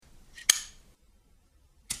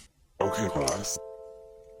Let's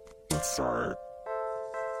start.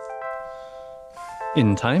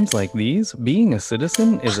 In times like these, being a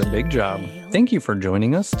citizen is a big job. Thank you for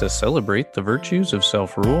joining us to celebrate the virtues of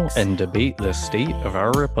self-rule and debate the state of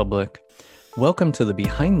our republic. Welcome to the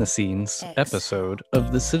behind-the-scenes episode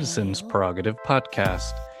of the Citizens Prerogative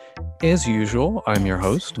Podcast. As usual, I'm your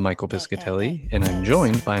host, Michael Piscatelli, and I'm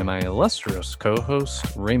joined by my illustrious co-host,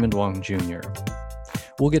 Raymond Wong Jr.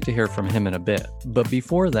 We'll get to hear from him in a bit, but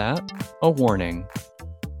before that, a warning.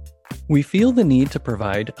 We feel the need to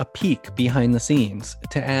provide a peek behind the scenes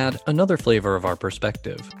to add another flavor of our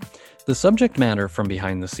perspective. The subject matter from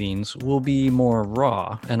behind the scenes will be more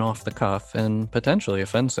raw and off the cuff and potentially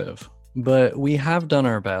offensive, but we have done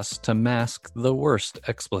our best to mask the worst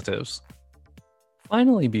expletives.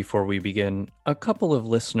 Finally, before we begin, a couple of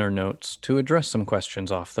listener notes to address some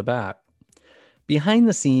questions off the bat. Behind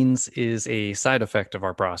the scenes is a side effect of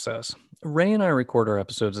our process. Ray and I record our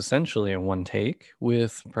episodes essentially in one take,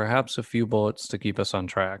 with perhaps a few bullets to keep us on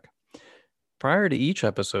track. Prior to each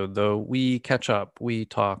episode, though, we catch up. We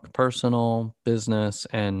talk personal, business,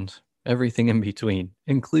 and everything in between,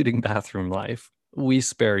 including bathroom life. We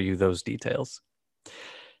spare you those details.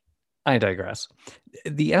 I digress.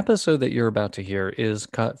 The episode that you're about to hear is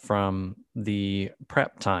cut from the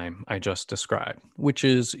prep time I just described, which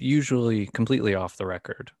is usually completely off the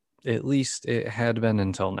record. At least it had been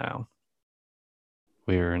until now.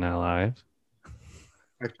 We are now live.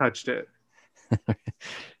 I touched it.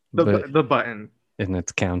 But The button. and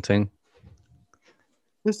it's counting.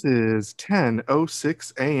 This is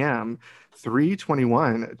 10:06 a.m.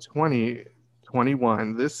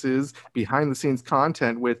 3/21/2021. This is behind the scenes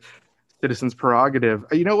content with Citizens Prerogative.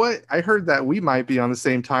 You know what? I heard that we might be on the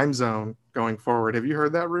same time zone going forward. Have you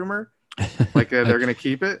heard that rumor? Like they're going to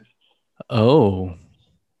keep it? Oh,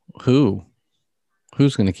 who's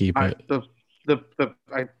going to keep it?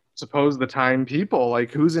 I suppose the Time people.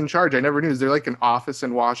 Like, who's in charge? I never knew. Is there like an office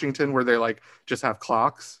in Washington where they like just have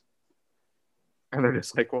clocks? And they're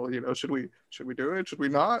just like, well, should we do it? Should we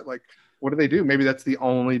not? Like, what do they do? Maybe that's the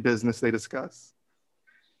only business they discuss.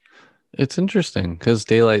 It's interesting because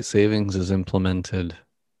daylight savings is implemented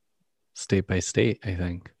state by state, I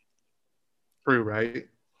think. True, right?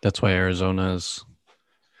 That's why Arizona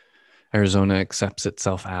accepts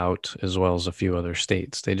itself out, as well as a few other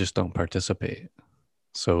states. They just don't participate.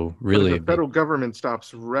 So really, but if the federal government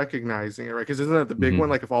stops recognizing it, right? Because isn't that the big one?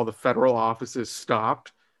 Like, if all the federal offices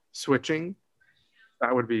stopped switching,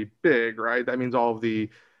 that would be big, right? That means all of the,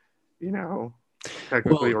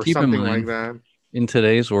 technically, or something like that. In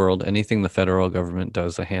today's world, anything the federal government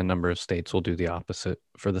does, a hand number of states will do the opposite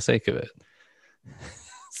for the sake of it.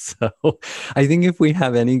 So I think if we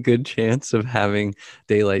have any good chance of having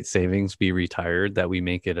daylight savings be retired, that we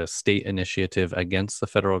make it a state initiative against the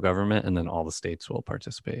federal government, and then all the states will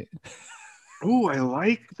participate. Oh, I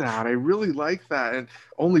like that. I really like that. And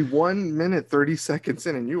only 1 minute, 30 seconds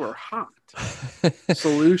in, and you are hot.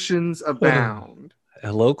 Solutions abound.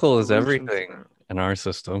 Local is everything in our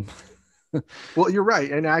system. Well, you're right.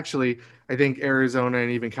 And actually, I think Arizona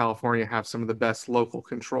and even California have some of the best local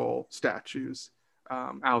control statutes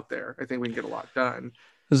out there. I think we can get a lot done.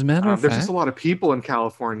 As a matter of there's fact, just a lot of people in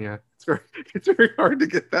California. It's very hard to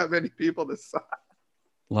get that many people to sign.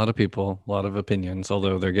 A lot of people, a lot of opinions,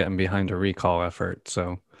 although they're getting behind a recall effort.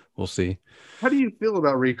 So we'll see. How do you feel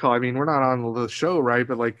about recall? I mean, we're not on the show, right?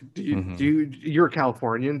 But like, you're a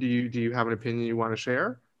Californian. Do you have an opinion you want to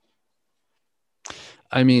share?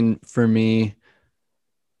 I mean, for me,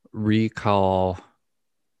 recall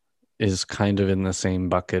is kind of in the same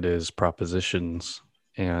bucket as propositions,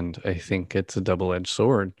 and I think it's a double-edged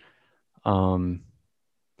sword.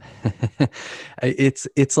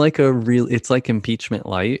 It's like impeachment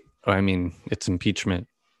light. I mean, it's impeachment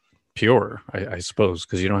pure, I suppose,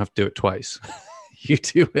 because you don't have to do it twice. You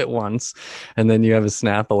do it once, and then you have a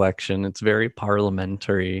snap election. It's very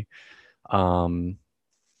parliamentary.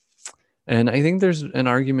 And I think there's an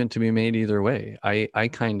argument to be made either way. I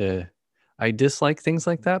dislike things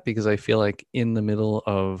like that because I feel like in the middle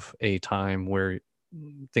of a time where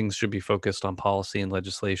things should be focused on policy and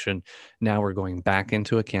legislation, now we're going back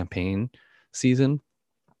into a campaign season.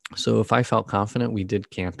 So if I felt confident we did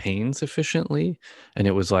campaigns efficiently, and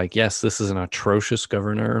it was like, yes, this is an atrocious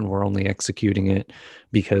governor and we're only executing it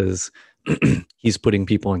because he's putting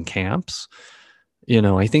people in camps.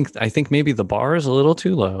 I think maybe the bar is a little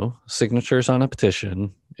too low. Signatures on a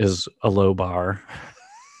petition is a low bar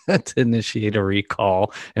to initiate a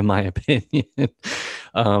recall, in my opinion.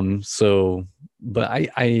 But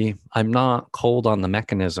I'm not cold on the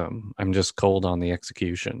mechanism. I'm just cold on the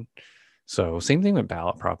execution. So same thing with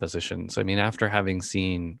ballot propositions. I mean, after having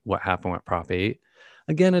seen what happened with Prop 8,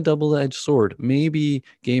 again, a double-edged sword. Maybe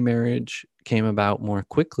gay marriage came about more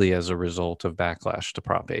quickly as a result of backlash to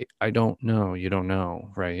Prop 8. I don't know. You don't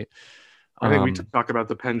know, right? I think we talk about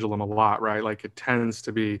the pendulum a lot, right? Like it tends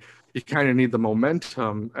to be, you kind of need the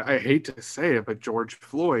momentum. I hate to say it, but George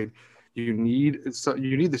Floyd, you need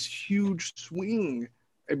this huge swing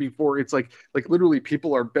before it's like literally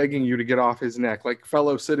people are begging you to get off his neck. Like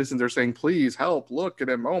fellow citizens are saying, please help, look at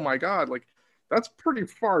him. Oh my God. Like that's pretty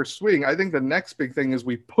far swing. I think the next big thing is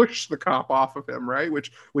we push the cop off of him, right?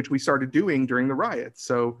 Which we started doing during the riots.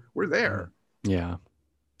 So we're there. Yeah,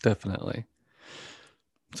 definitely.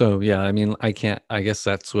 So yeah, I mean, I guess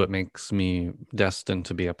that's what makes me destined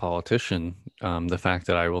to be a politician. The fact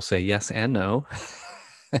that I will say yes and no.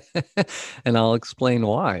 And I'll explain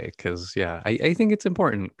why. Because yeah, I think it's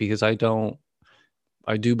important because I do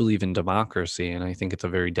believe in democracy, and I think it's a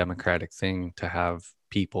very democratic thing to have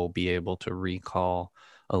people be able to recall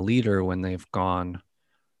a leader when they've gone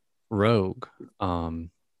rogue.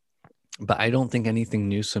 But I don't think anything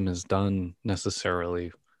Newsom has done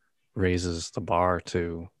necessarily raises the bar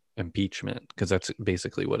to impeachment, because that's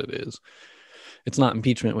basically what it is. It's not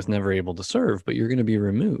impeachment with never able to serve, but you're going to be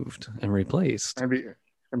removed and replaced.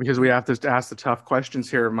 And because we have to ask the tough questions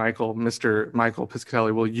here, Mr. Michael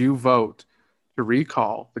Piscatelli, will you vote to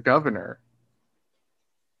recall the governor?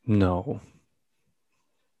 No.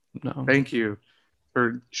 Thank you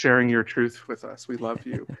for sharing your truth with us. We love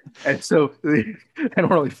you. And so, and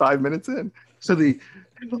we're only 5 minutes in. So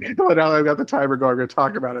now I've got the timer going. I'm going to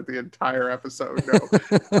talk about it the entire episode.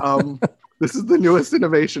 No. This is the newest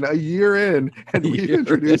innovation, a year in, and we've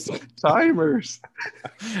introduced timers.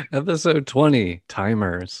 Episode 20,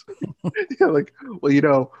 timers. Yeah, like,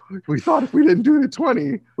 well, we thought if we didn't do it at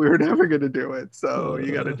 20, we were never going to do it. So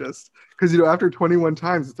you got to just, because, after 21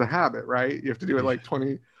 times, it's a habit, right? You have to do it like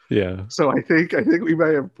 20. Yeah. So I think we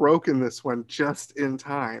might have broken this one just in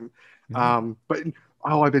time. Mm-hmm. But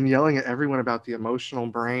I've been yelling at everyone about the emotional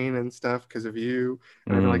brain and stuff because of you.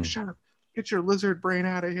 And I've been like, shut up, get your lizard brain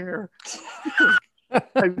out of here.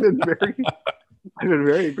 I've been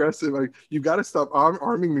very aggressive. Like, you got to stop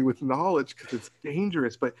arming me with knowledge because it's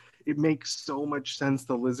dangerous. But it makes so much sense,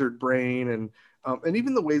 the lizard brain, and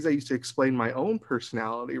even the ways I used to explain my own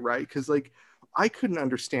personality, right? Because like I couldn't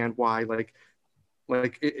understand why it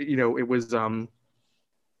was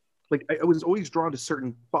like I was always drawn to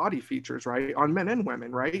certain body features, right, on men and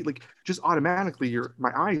women, right? Like just automatically,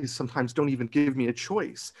 my eyes sometimes don't even give me a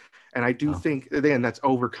choice, and I do think then that's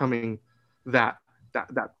overcoming that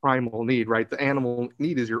primal need, right? The animal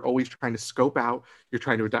need is you're always trying to scope out, you're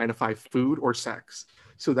trying to identify food or sex.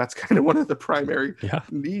 So that's kind of one of the primary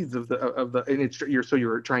needs of the and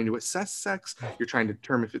you're trying to assess sex, you're trying to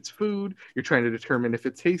determine if it's food, you're trying to determine if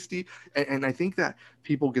it's tasty, and I think that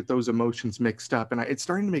people get those emotions mixed up, and it's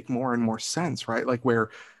starting to make more and more sense, right? Like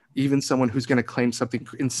where even someone who's going to claim something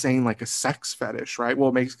insane like a sex fetish, right? Well,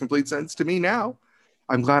 it makes complete sense to me now.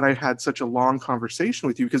 I'm glad I had such a long conversation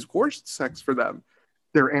with you because of course it's sex for them.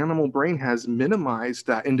 Their animal brain has minimized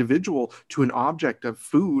that individual to an object of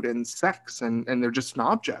food and sex, and they're just an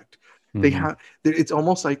object. Mm-hmm. It's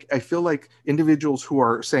almost like I feel like individuals who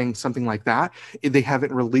are saying something like that, they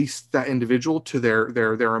haven't released that individual to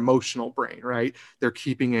their emotional brain, right? They're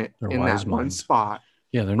keeping it in that one spot.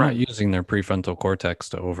 Yeah, they're not using their prefrontal cortex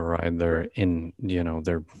to override their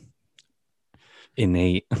their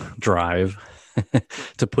innate drive.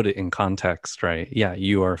 To put it in context, right? Yeah,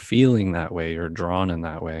 you are feeling that way, you're drawn in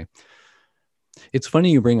that way. It's funny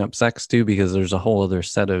you bring up sex too, because there's a whole other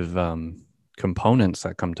set of components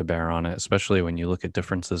that come to bear on it, especially when you look at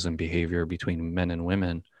differences in behavior between men and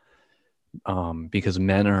women, because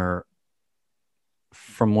men are,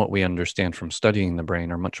 from what we understand from studying the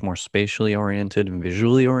brain, are much more spatially oriented and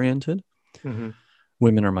visually oriented. Mm-hmm.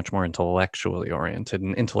 Women are much more intellectually oriented,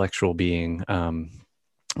 and intellectual being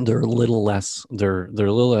they're a little less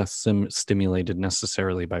stimulated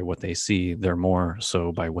necessarily by what they see. They're more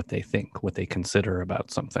so by what they think, what they consider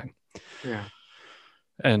about something. Yeah.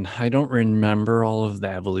 And I don't remember all of the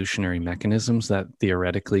evolutionary mechanisms that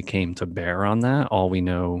theoretically came to bear on that. All we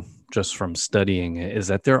know just from studying it is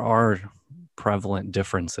that there are prevalent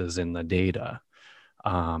differences in the data.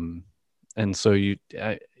 And so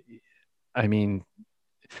I mean,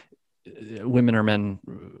 women are men,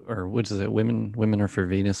 or what is it? Women are for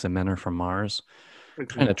Venus and men are from Mars.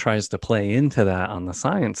 Kind of tries to play into that on the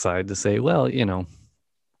science side to say, well,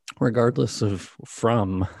 regardless of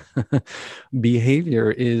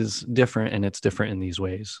behavior is different, and it's different in these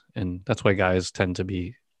ways. And that's why guys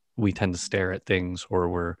we tend to stare at things, or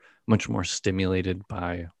we're much more stimulated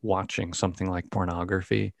by watching something like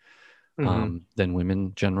pornography than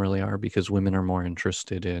women generally are, because women are more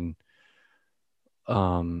interested in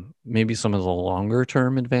maybe some of the longer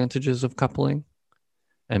term advantages of coupling,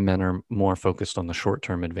 and men are more focused on the short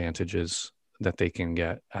term advantages that they can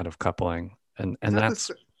get out of coupling, Is and that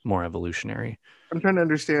that's more evolutionary. I'm trying to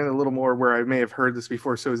understand a little more where I may have heard this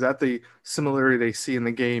before. So is that the similarity they see in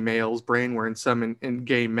the gay male's brain, where in some in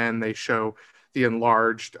gay men they show the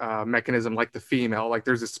enlarged mechanism like the female, like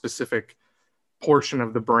there's a specific portion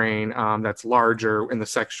of the brain that's larger in the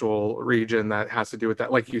sexual region that has to do with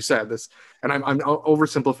that, like you said, this. And I'm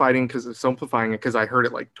oversimplifying simplifying it because I heard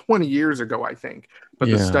it like 20 years ago, I think. But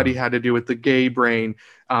the Yeah. study had to do with the gay brain.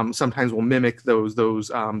 Sometimes will mimic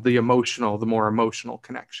the more emotional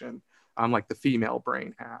connection, like the female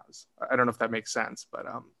brain has. I don't know if that makes sense, but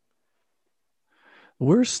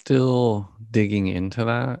We're still digging into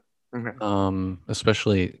that, okay.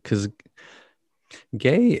 especially because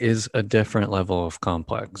gay is a different level of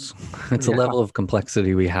complex. It's a Yeah, level of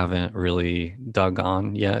complexity we haven't really dug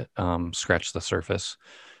on yet, scratched the surface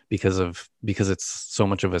because it's so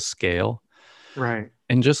much of a scale. right.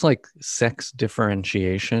 And just like sex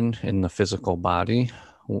differentiation in the physical body,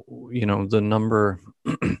 the number,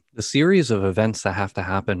 the series of events that have to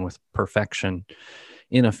happen with perfection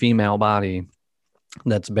in a female body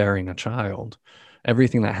that's bearing a child,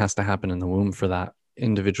 everything that has to happen in the womb for that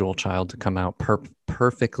individual child to come out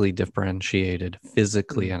perfectly differentiated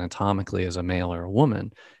physically, Mm, anatomically as a male or a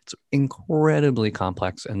woman, it's incredibly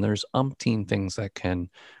complex. And there's umpteen things that can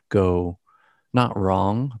go not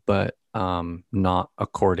wrong, but not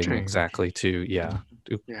according change. exactly to, Yeah,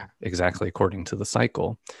 exactly according to the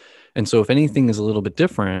cycle. And so if anything is a little bit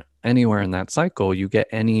different anywhere in that cycle, you get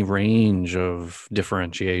any range of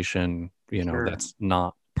differentiation, sure. that's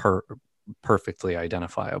not perfectly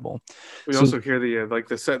identifiable. We So also hear the like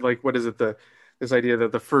the set like what is it the this idea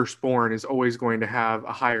that the firstborn is always going to have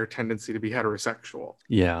a higher tendency to be heterosexual.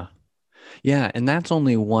 yeah. Yeah, and that's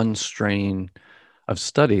only one strain of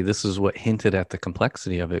study. This is what hinted at the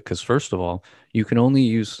complexity of it because first of all, you can only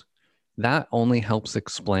use that only helps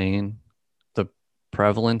explain the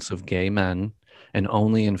prevalence of gay men and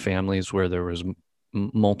only in families where there was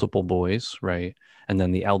multiple boys, right? And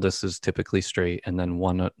then the eldest is typically straight and then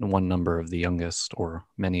one number of the youngest or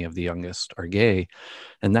many of the youngest are gay,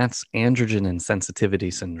 and that's androgen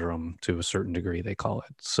insensitivity syndrome to a certain degree they call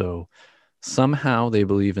it. So somehow they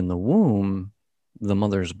believe in the womb the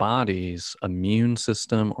mother's body's immune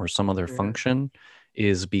system or some other Yeah. function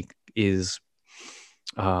is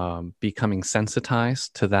becoming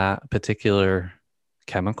sensitized to that particular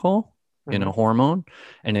chemical in a Mhm. hormone,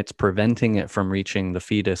 and it's preventing it from reaching the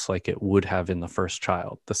fetus like it would have in the first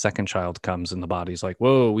child. The second child comes and the body's like,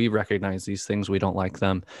 whoa, we recognize these things, we don't like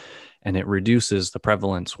them, and it reduces the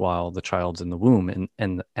prevalence while the child's in the womb.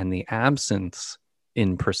 And the absence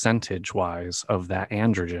in percentage wise of that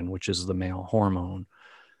androgen, which is the male hormone,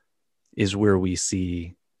 is where we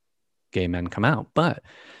see gay men come out. But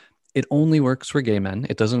it only works for gay men.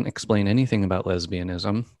 It doesn't explain anything about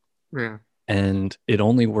lesbianism. Yeah. And it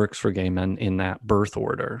only works for gay men in that birth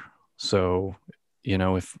order. So,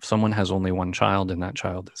 if someone has only one child and that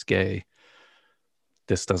child is gay,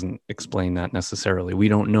 this doesn't explain that necessarily. We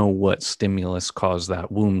don't know what stimulus caused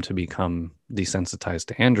that womb to become desensitized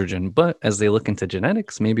to androgen, but as they look into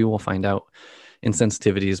genetics, maybe we'll find out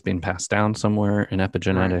insensitivity has been passed down somewhere in Right.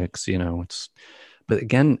 epigenetics. But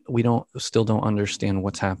again, we still don't understand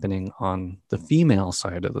what's happening on the female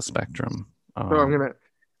side of the spectrum. So I'm gonna.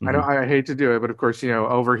 I know Mhm. I hate to do it, but of course,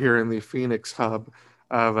 over here in the Phoenix hub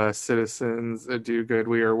of Citizens Do Good,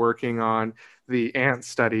 we are working on the ant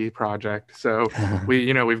study project. So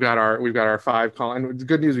we've got our five colony. And the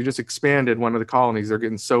good news, we just expanded one of the colonies. They're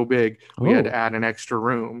getting so big, we had to Oh, add an extra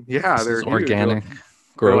room. Yeah, this is they're huge. organic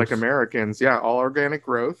They're like growth. Americans. Yeah, all organic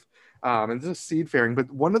growth. And this is seed faring. But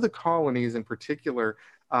one of the colonies in particular,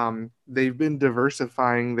 they've been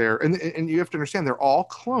diversifying and you have to understand they're all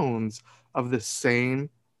clones of the same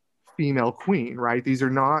female queen, right? These are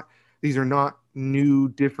not new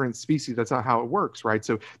different species. That's not how it works, right?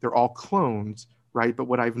 So they're all clones, right? But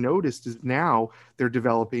what I've noticed is now they're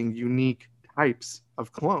developing unique types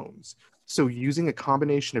of clones. So using a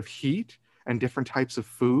combination of heat and different types of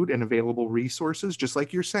food and available resources, just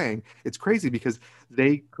like you're saying, it's crazy because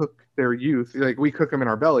they cook their youth, like we cook them in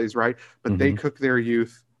our bellies, right? But they Hmm. cook their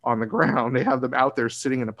youth on the ground. They have them out there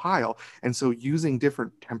sitting in a pile. And so using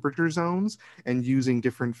different temperature zones and using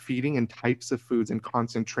different feeding and types of foods and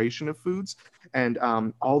concentration of foods and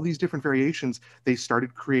all these different variations, they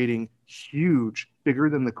started creating huge, bigger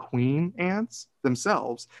than the queen ants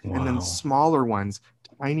themselves, and then Wow. smaller ones,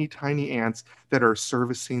 tiny, tiny ants that are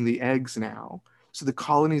servicing the eggs now. So the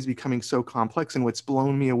colony is becoming so complex. And what's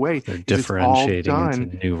blown me away They're is it's all differentiating into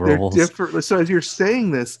done. new They're roles. different. So as you're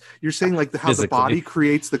saying this, you're saying like how the Physically. body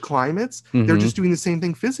creates the climates. They're just doing the same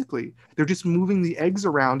thing physically. They're just moving the eggs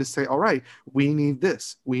around to say, all right, we need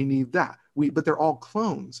this, we need that. But they're all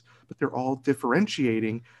clones, but they're all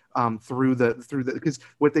differentiating through the because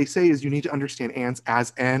what they say is you need to understand ants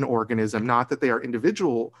as an organism, not that they are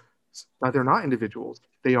individual. They're not individuals.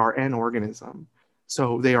 They are an organism.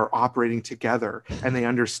 So they are operating together and they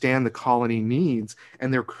understand the colony needs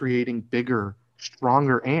and they're creating bigger,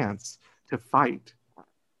 stronger ants to fight.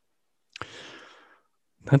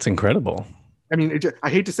 That's incredible. I mean, I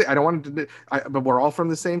hate to say, I don't want to, but we're all from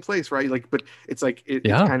the same place, right? Like, but it's like, it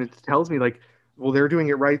kind of tells me like, well, they're doing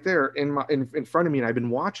it right there in front of me and I've been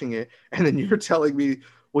watching it. And then you're telling me,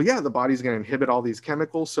 well, yeah, the body's going to inhibit all these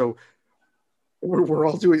chemicals. So we're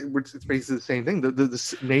all doing, it's basically the same thing.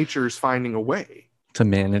 The nature's finding a way to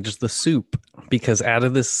manage the soup, because out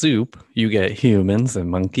of this soup you get humans and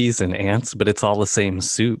monkeys and ants, but it's all the same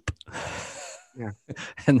soup. Yeah.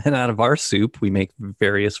 And then out of our soup we make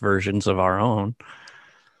various versions of our own.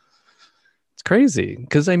 It's crazy,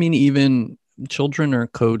 because I mean, even children are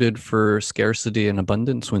coded for scarcity and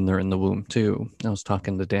abundance when they're in the womb too. I was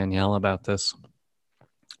talking to Danielle about this,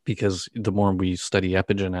 because the more we study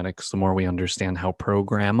epigenetics, the more we understand how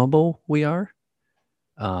programmable we are.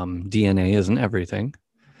 DNA isn't everything.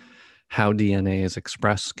 How DNA is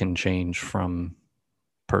expressed can change from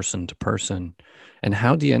person to person, and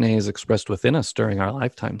how DNA is expressed within us during our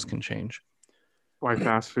lifetimes can change. Why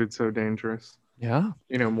fast food's so dangerous. Yeah.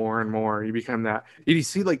 You know, more and more you become that. You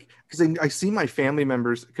see, like, because I see my family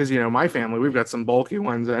members, because, you know, my family, we've got some bulky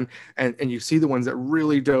ones, and you see the ones that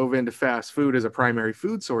really dove into fast food as a primary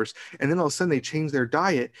food source. And then all of a sudden they change their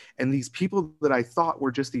diet. And these people that I thought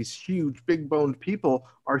were just these huge, big boned people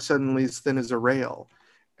are suddenly as thin as a rail.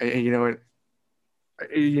 And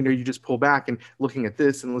you just pull back, and looking at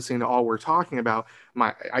this and listening to all we're talking about,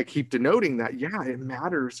 I keep denoting that, yeah, it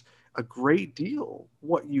matters a great deal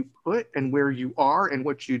what you put and where you are and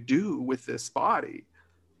what you do with this body.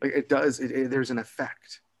 Like it does, there's an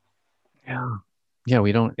effect. Yeah,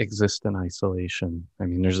 we don't exist in isolation. I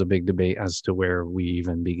mean, there's a big debate as to where we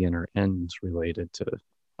even begin or end related to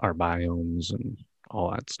our biomes and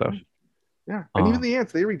all that stuff. Yeah, and even the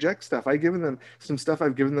ants, they reject stuff. I've given them some stuff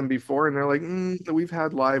I've given them before, and they're like, we've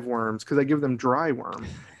had live worms, because I give them dry worm.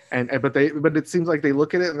 But it seems like they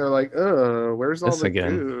look at it and they're like, where's all the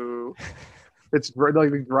goo? It's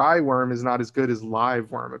like the dry worm is not as good as live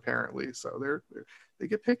worm, apparently. So they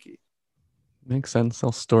get picky. Makes sense.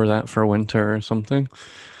 I'll store that for winter or something.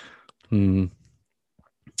 You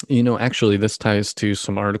know, actually, this ties to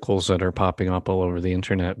some articles that are popping up all over the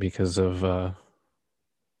internet because of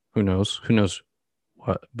who knows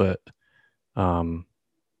what, but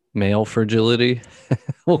male fragility,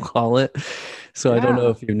 we'll call it. So I don't know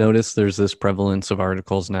if you've noticed, there's this prevalence of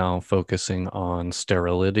articles now focusing on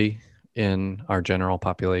sterility in our general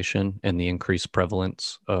population and the increased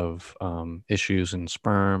prevalence of issues in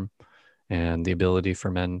sperm and the ability for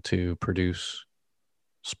men to produce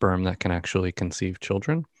sperm that can actually conceive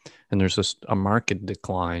children. And there's a marked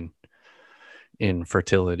decline in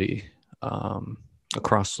fertility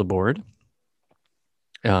across the board.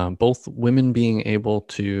 Both women being able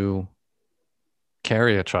to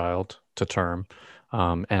carry a child to term,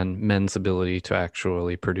 and men's ability to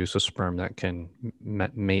actually produce a sperm that can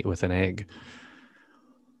mate with an egg.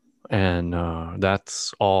 And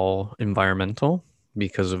that's all environmental,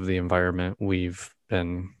 because of the environment we've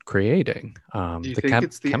been creating. Do you think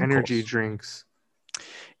it's the chemicals. Energy drinks?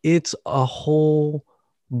 It's a whole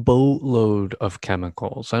boatload of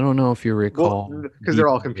chemicals. I don't know if you recall. Because they're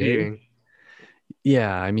all competing.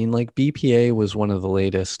 Yeah, I mean, like BPA was one of the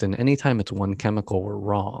latest, and anytime it's one chemical, we're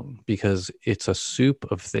wrong, because it's a soup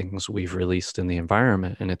of things we've released in the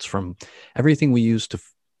environment, and it's from everything we use to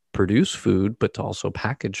produce food, but to also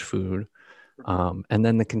package food, and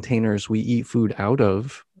then the containers we eat food out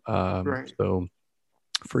of. Right. So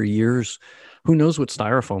for years, who knows what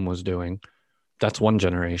styrofoam was doing? That's one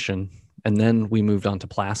generation. And then we moved on to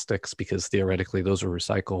plastics, because theoretically those are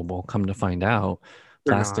recyclable. Come to find out,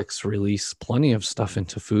 plastics release plenty of stuff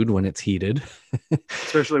into food when it's heated.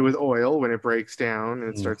 Especially with oil, when it breaks down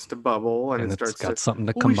and it starts to bubble and it starts got to, something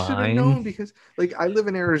to combine. We should have known, because like I live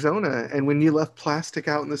in Arizona, and when you left plastic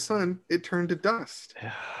out in the sun, it turned to dust.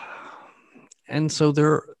 And so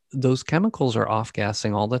those chemicals are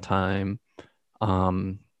off-gassing all the time.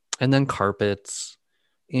 And then carpets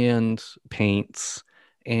and paints.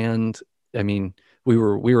 And I mean, we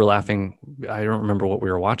were laughing. I don't remember what we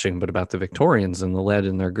were watching, but about the Victorians and the lead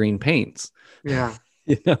in their green paints. Yeah.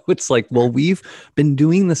 It's like, well, we've been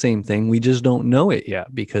doing the same thing. We just don't know it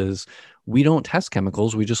yet because we don't test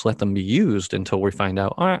chemicals. We just let them be used until we find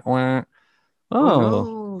out, Oh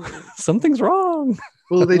oh, no. something's wrong.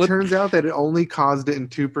 Well, it What? turns out that it only caused it in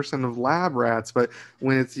 2% of lab rats, but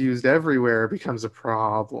when it's used everywhere, it becomes a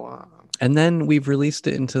problem. And then we've released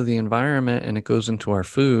it into the environment and it goes into our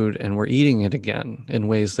food and we're eating it again in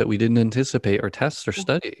ways that we didn't anticipate or test or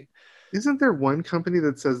study. Isn't there one company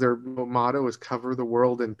that says their motto is cover the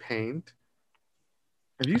world in paint?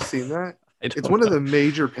 Have you seen that? I It's don't one of know. the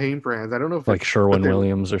major paint brands. I don't know if Like it's, but they're,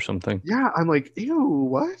 Sherwin-Williams or something. yeah, I'm like, ew,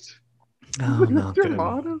 what? Oh, That's not their good.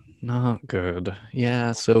 motto? Not good.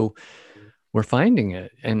 Yeah, so we're finding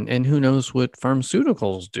it. And who knows what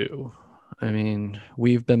pharmaceuticals do? I mean,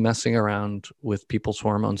 we've been messing around with people's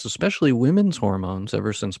hormones, especially women's hormones,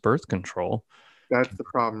 ever since birth control. That's the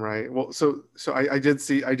problem, right? Well, I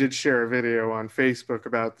did share a video on Facebook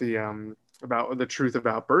about the truth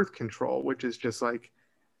about birth control, which is just like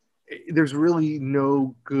there's really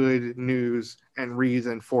no good news and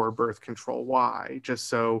reason for birth control. Why? Just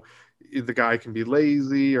so the guy can be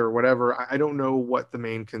lazy or whatever. I don't know what the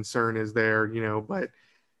main concern is there, but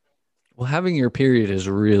Well, having your period is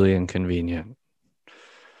really inconvenient.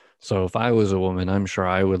 So if I was a woman, I'm sure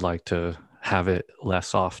I would like to have it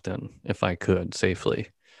less often if I could safely.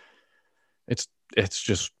 It's it's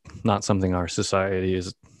just not something our society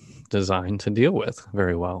is designed to deal with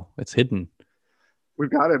very well. It's hidden. we've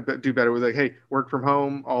got to do better with like, hey, work from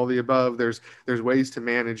home, all the above. There's ways to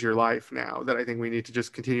manage your life now that I think we need to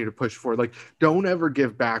just continue to push forward. Like, don't ever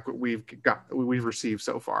give back what we've received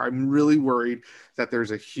so far. I'm really worried that there's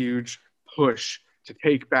a huge push to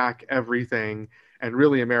take back everything, and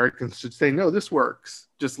really Americans should say, no, this works.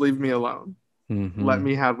 Just leave me alone. Let Hmm.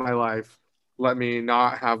 me have my life. Let me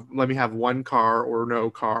have one car or no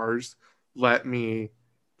cars. Let me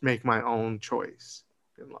make my own choice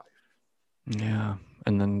in life. Yeah.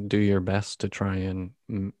 And then do your best to try and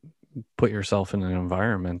put yourself in an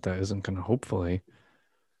environment that isn't going to hopefully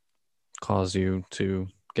cause you to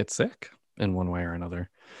get sick in one way or another.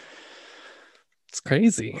 It's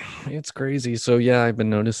crazy. It's crazy. So yeah, I've been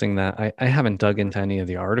noticing that. I haven't dug into any of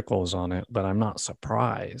the articles on it, but I'm not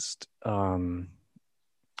surprised.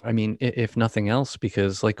 I mean, if nothing else,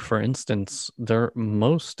 because like for instance,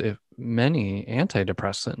 if many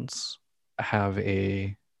antidepressants have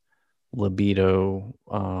a libido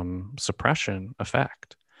suppression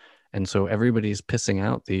effect. And so everybody's pissing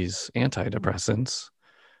out these antidepressants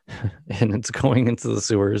and it's going into the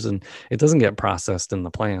sewers and it doesn't get processed in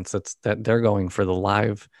the plants. It's that they're going for the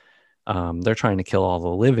live. They're trying to kill all the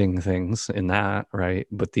living things in that, right?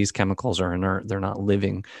 But these chemicals are inert, they're not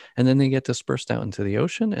living. And then they get dispersed out into the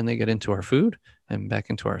ocean and they get into our food and back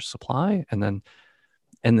into our supply. And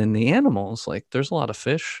then the animals, like there's a lot of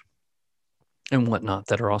fish and whatnot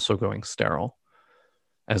that are also going sterile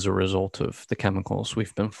as a result of the chemicals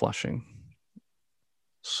we've been flushing.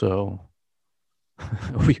 So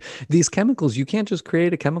these chemicals, you can't just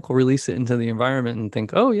create a chemical, release it into the environment and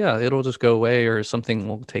think, oh yeah, it'll just go away or something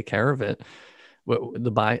will take care of it.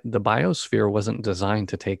 The biosphere wasn't designed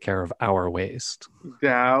to take care of our waste.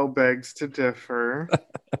 Dow begs to differ.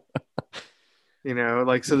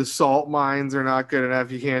 Like, so the salt mines are not good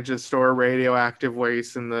enough. You can't just store radioactive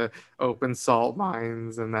waste in the open salt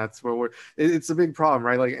mines. And that's what it's a big problem,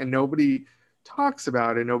 right? Like, and nobody talks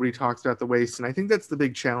about it. Nobody talks about the waste. And I think that's the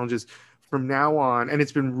big challenge is from now on. And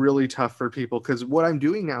it's been really tough for people because what I'm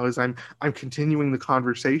doing now is I'm continuing the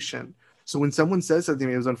conversation. So when someone says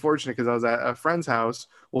something, it was unfortunate because I was at a friend's house.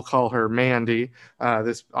 We'll call her Mandy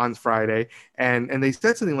this on Friday. And they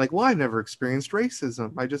said something like, well, I've never experienced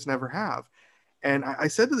racism. I just never have. And I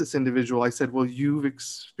said to this individual, I said, well, you've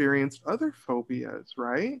experienced other phobias,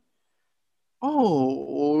 right?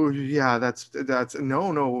 Oh, yeah, that's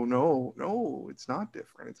no, it's not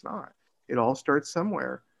different. It's not. It all starts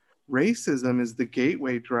somewhere. Racism is the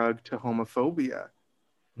gateway drug to homophobia.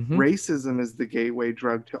 Mm-hmm. Racism is the gateway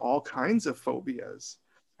drug to all kinds of phobias.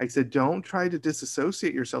 I said, don't try to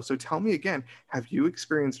disassociate yourself. So tell me again, have you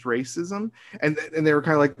experienced racism? And they were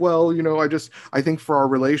kind of like, well, I think for our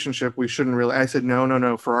relationship, we shouldn't really. I said,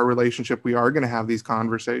 no. For our relationship, we are going to have these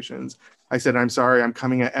conversations. I said, I'm sorry, I'm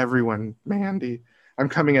coming at everyone, Mandy. I'm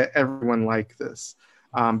coming at everyone like this.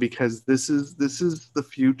 Because this is the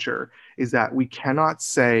future, is that we cannot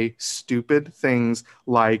say stupid things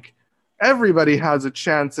like everybody has a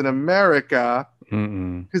chance in America,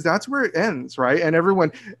 Mm-mm. because that's where it ends, right? And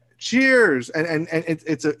everyone cheers, and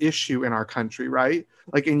it's an issue in our country, right?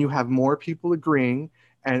 Like, and you have more people agreeing,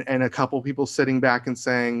 and a couple people sitting back and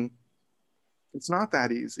saying it's not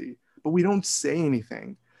that easy, but we don't say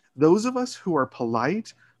anything. Those of us who are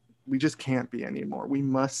polite, We just can't be anymore. We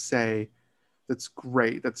must say, that's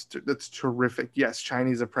great. That's terrific. Yes,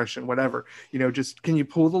 Chinese oppression, whatever. Just can you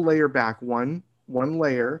pull the layer back one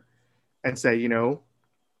layer and say,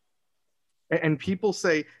 and people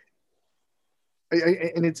say,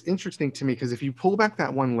 and it's interesting to me because if you pull back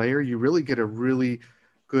that one layer, you really get a really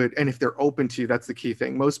good, and if they're open to you, that's the key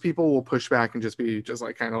thing. Most people will push back and just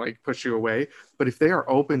like kind of like push you away. But if they are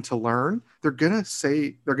open to learn, they're gonna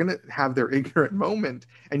have their ignorant moment,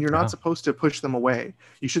 and you're not supposed to push them away.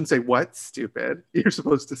 You shouldn't say, "What, stupid?" You're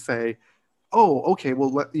supposed to say, "Oh, okay,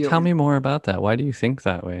 well, tell me more about that. Why do you think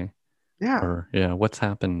that way?" Yeah. Or what's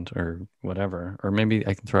happened or whatever. Or maybe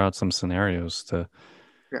I can throw out some scenarios to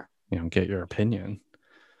get your opinion.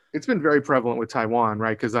 It's been very prevalent with Taiwan,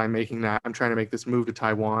 right? Because I'm trying to make this move to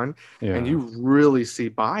Taiwan, and you really see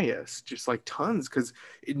bias, just like tons. Because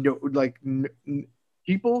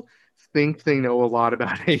people think they know a lot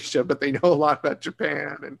about Asia, but they know a lot about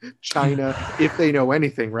Japan and China, if they know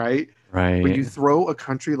anything, right? Right. When you throw a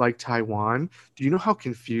country like Taiwan, do you know how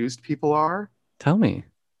confused people are? Tell me.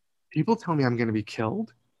 People tell me I'm going to be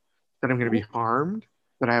killed, that I'm going to be harmed,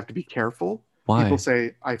 that I have to be careful. Why? People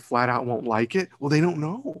say I flat out won't like it. Well, they don't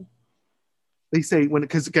know. They say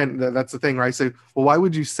because again, that's the thing, right? I say, well, why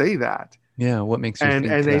would you say that? Yeah, what makes you think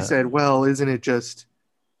and they that? said, well, isn't it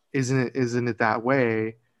that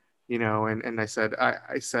way? And I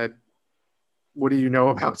said, what do you know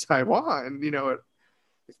about Taiwan?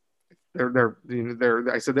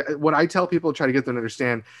 I said what I tell people to try to get them to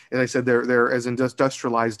understand is I said they're as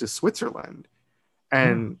industrialized as Switzerland,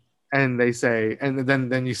 and they say, and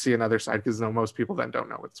then you see another side because most people then don't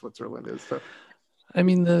know what Switzerland is. So I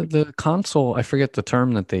mean the consul, I forget the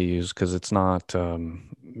term that they use because it's not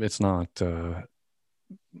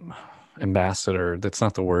ambassador. That's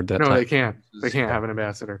not the word that. No, they can't have an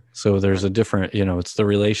ambassador. So there's a different, it's the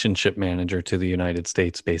relationship manager to the United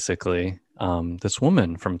States, basically. This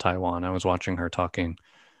woman from Taiwan, I was watching her talking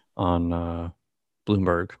on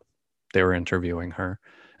Bloomberg. They were interviewing her.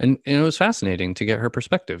 And it was fascinating to get her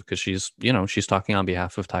perspective because she's talking on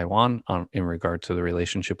behalf of Taiwan in regard to the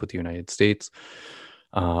relationship with the United States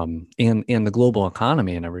and the global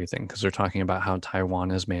economy and everything, because they're talking about how Taiwan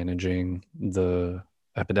is managing the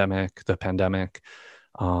pandemic,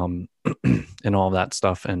 and all of that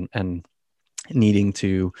stuff, and needing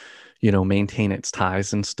to, maintain its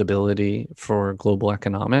ties and stability for global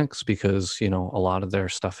economics because, a lot of their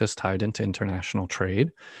stuff is tied into international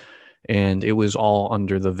trade. And it was all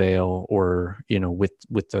under the veil or,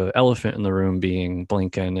 with the elephant in the room being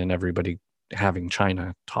Blinken and everybody having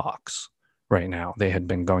China talks right now. They had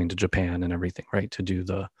been going to Japan and everything, right, to do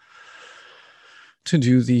the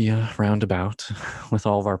roundabout with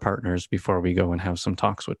all of our partners before we go and have some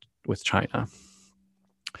talks with China.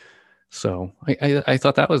 So I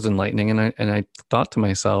thought that was enlightening, and I thought to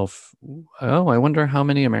myself, oh, I wonder how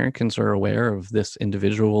many Americans are aware of this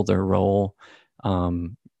individual, their role.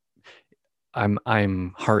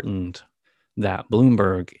 I'm heartened that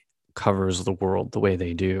Bloomberg covers the world the way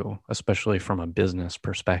they do, especially from a business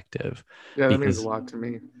perspective. Yeah, that means a lot to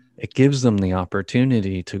me. It gives them the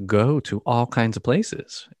opportunity to go to all kinds of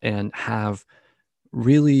places and have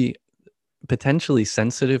really potentially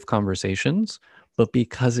sensitive conversations, but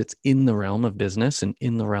because it's in the realm of business and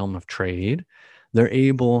in the realm of trade, they're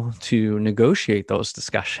able to negotiate those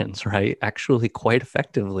discussions, right? Actually quite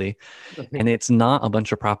effectively. And it's not a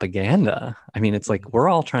bunch of propaganda. I mean, it's like, we're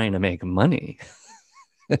all trying to make money.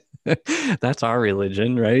 That's our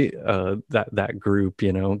religion, right? That group,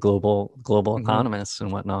 global economists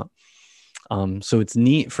and whatnot. So it's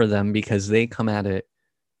neat for them because they come at it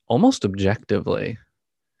almost objectively.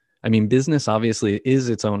 I mean, business obviously is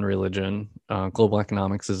its own religion. Global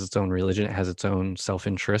economics is its own religion. It has its own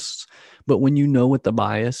self-interests. But when you know what the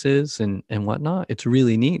bias is and whatnot, it's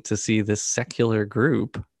really neat to see this secular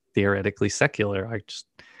group, theoretically secular,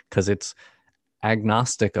 because it's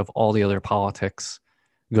agnostic of all the other politics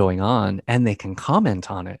going on, and they can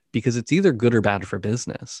comment on it because it's either good or bad for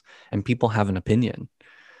business, and people have an opinion.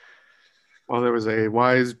 Well, there was a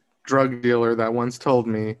wise drug dealer that once told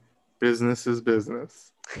me, business is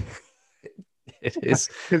business. It is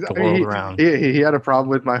the world around. He had a problem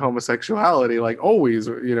with my homosexuality, like always.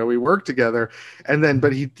 We worked together,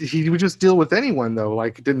 but he would just deal with anyone though.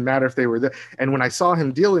 Like it didn't matter if they were there. And when I saw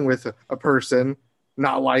him dealing with a person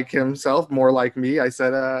not like himself, more like me, I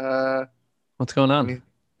said, "What's going on?"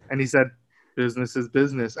 And he said, "Business is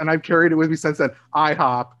business." And I've carried it with me since then.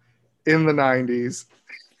 IHOP in the 90s.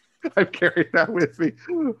 I've carried that with me.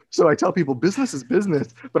 So I tell people business is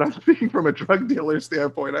business, but I'm speaking from a drug dealer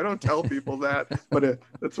standpoint. I don't tell people that, but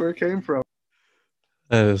that's where it came from.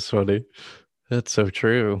 That is funny. That's so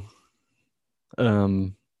true.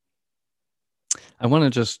 I want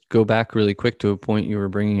to just go back really quick to a point you were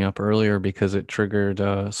bringing up earlier because it triggered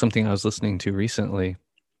something I was listening to recently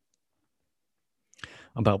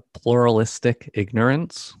about pluralistic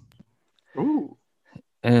ignorance. Ooh.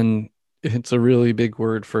 And it's a really big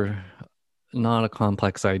word for not a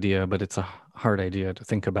complex idea, but it's a hard idea to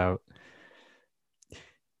think about.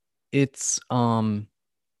 It's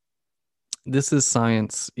this is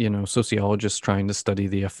science, sociologists trying to study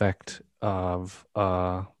the effect of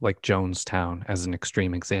like Jonestown as an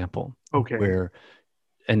extreme example, Okay. where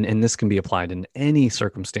and this can be applied in any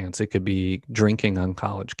circumstance. It could be drinking on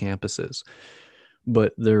college campuses,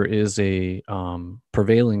 but there is a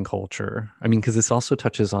prevailing culture. I mean, because this also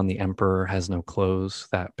touches on the emperor has no clothes,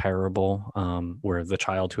 that parable, where the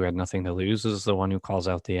child who had nothing to lose is the one who calls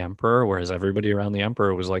out the emperor, whereas everybody around the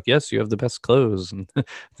emperor was like, yes, you have the best clothes, and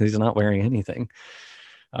he's not wearing anything.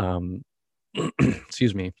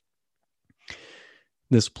 Excuse me.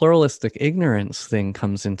 This pluralistic ignorance thing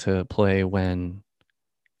comes into play when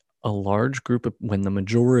when the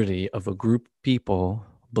majority of a group of people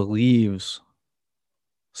believes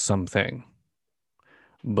something,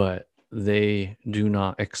 but they do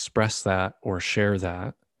not express that or share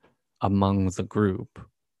that among the group,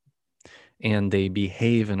 and they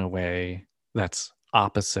behave in a way that's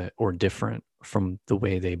opposite or different from the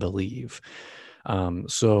way they believe.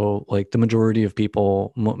 So like the majority of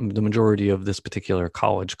people, the majority of this particular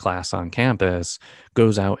college class on campus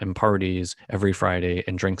goes out and parties every Friday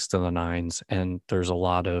and drinks to the nines. And there's a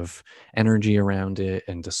lot of energy around it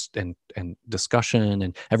and discussion,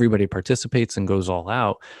 and everybody participates and goes all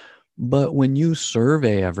out. But when you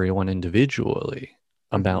survey everyone individually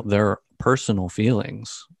about their personal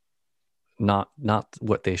feelings, not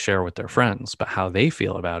what they share with their friends, but how they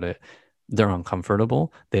feel about it, they're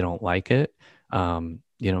uncomfortable. They don't like it.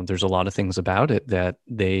 There's a lot of things about it that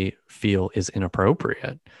they feel is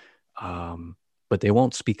inappropriate, but they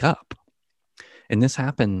won't speak up. And this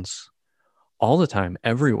happens all the time,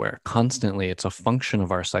 everywhere, constantly. It's a function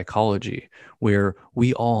of our psychology where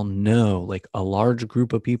we all know, like a large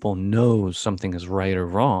group of people knows something is right or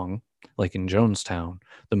wrong. Like in Jonestown,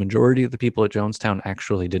 the majority of the people at Jonestown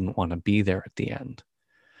actually didn't want to be there at the end,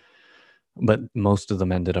 but most of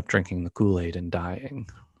them ended up drinking the Kool-Aid and dying.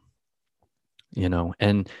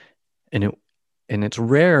 And it's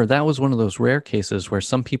rare. That was one of those rare cases where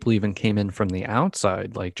some people even came in from the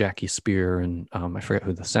outside, like Jackie Spear, and I forget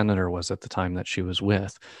who the senator was at the time that she was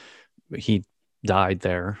with. He died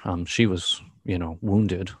there. She was,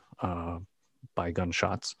 wounded by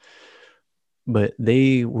gunshots, but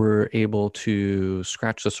they were able to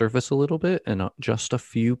scratch the surface a little bit, and just a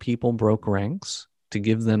few people broke ranks to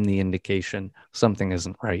give them the indication something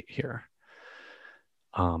isn't right here.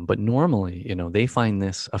 But normally, they find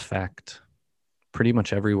this effect pretty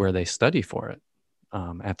much everywhere they study for it,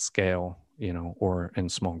 at scale, or in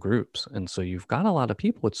small groups. And so you've got a lot of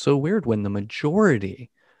people. It's so weird when the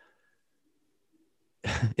majority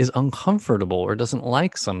is uncomfortable or doesn't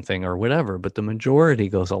like something or whatever, but the majority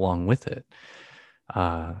goes along with it.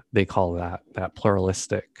 They call that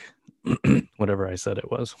pluralistic, whatever I said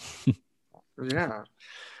it was. Yeah.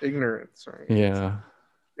 Ignorance, right? Yeah.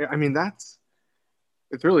 I mean,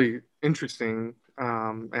 it's really interesting.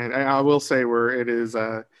 And I will say where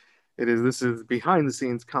this is behind the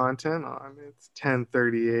scenes content on. It's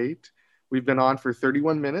 10:38. We've been on for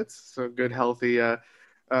 31 minutes, so good, healthy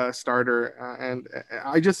starter. And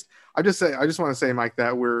I just want to say, Mike,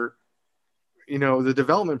 that we're, the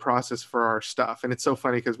development process for our stuff. And it's so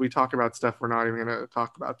funny because we talk about stuff we're not even going to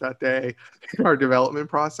talk about that day in our development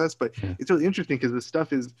process. But it's really interesting because this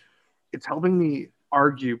stuff it's helping me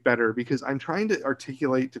argue better because I'm trying to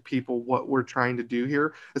articulate to people what we're trying to do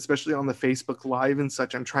here, especially on the Facebook Live and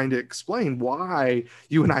such. I'm trying to explain why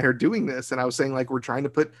you and I are doing this. And I was saying, like, we're trying to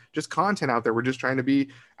put just content out there. We're just trying to be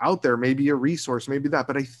out there, maybe a resource, maybe that.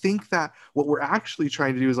 But I think that what we're actually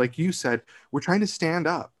trying to do is, like you said, we're trying to stand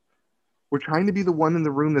up. We're trying to be the one in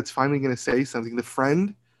the room that's finally going to say something, the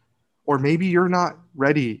friend, or maybe you're not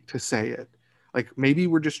ready to say it. Like maybe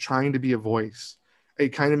we're just trying to be a voice. It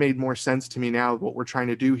kind of made more sense to me now. What we're trying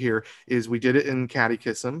to do here is we did it in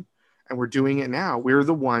Catechism and we're doing it now. We're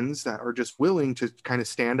the ones that are just willing to kind of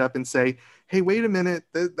stand up and say, hey, wait a minute,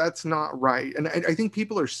 that's not right. And I think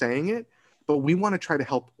people are saying it, but we want to try to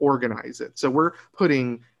help organize it. So we're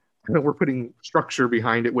putting structure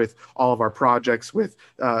behind it with all of our projects with,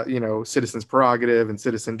 Citizens Prerogative and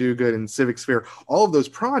Citizen Do Good and Civic Sphere. All of those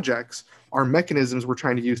projects are mechanisms we're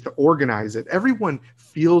trying to use to organize it. Everyone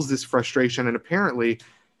feels this frustration, and apparently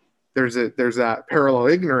there's that parallel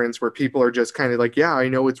ignorance where people are just kind of like, yeah, I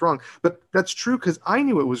know it's wrong. But that's true because I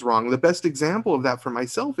knew it was wrong. The best example of that for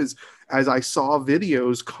myself is as I saw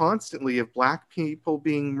videos constantly of Black people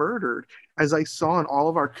being murdered, as I saw in all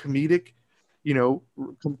of our comedic,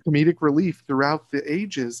 comedic relief throughout the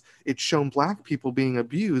ages, it's shown Black people being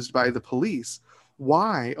abused by the police.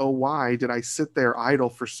 Why, oh, why did I sit there idle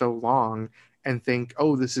for so long and think,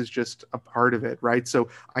 oh, this is just a part of it, right? So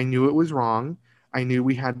I knew it was wrong. I knew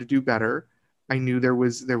we had to do better. I knew there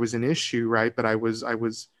was an issue, right? But I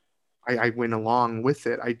went along with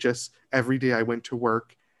it. I just every day I went to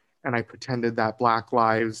work and I pretended that Black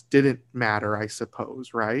lives didn't matter, I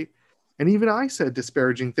suppose, right? And even I said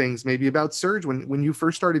disparaging things maybe about Serge when you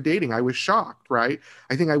first started dating. I was shocked, right?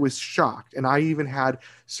 I think I was shocked. And I even had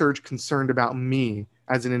Serge concerned about me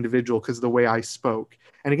as an individual because of the way I spoke.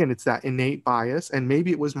 And again, it's that innate bias. And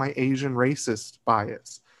maybe it was my Asian racist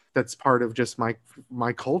bias that's part of just my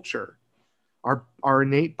culture. Our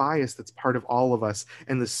innate bias that's part of all of us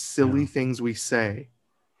and the silly things we say.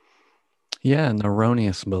 Yeah, and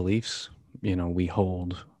erroneous beliefs, we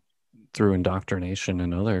hold through indoctrination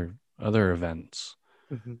and other events.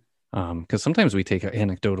 Because sometimes we take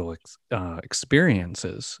anecdotal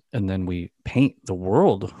experiences and then we paint the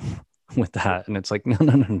world with that, and it's like,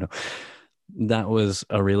 no. That was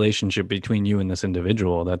a relationship between you and this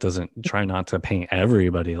individual. That doesn't try not to paint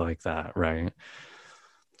everybody like that, right?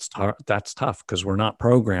 That's tough because we're not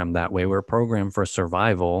programmed that way. We're programmed for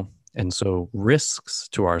survival. And so risks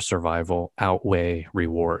to our survival outweigh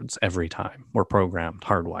rewards every time. We're programmed,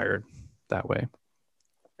 hardwired that way.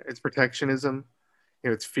 It's protectionism.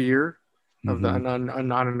 It's fear of the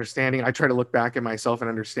not understanding. I try to look back at myself and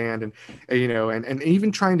understand, and and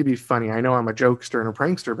even trying to be funny. I know I'm a jokester and a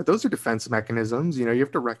prankster, but those are defense mechanisms. You have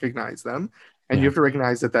to recognize them, and you have to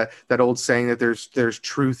recognize that old saying that there's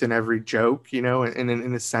truth in every joke. In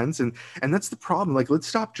a sense, and that's the problem. Like, let's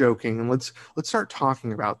stop joking and let's start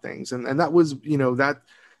talking about things. And that was that.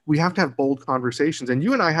 We have to have bold conversations. And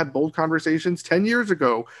you and I had bold conversations 10 years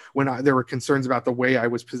ago when there were concerns about the way I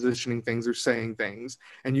was positioning things or saying things.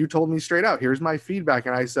 And you told me straight out, here's my feedback.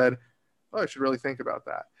 And I said, oh, I should really think about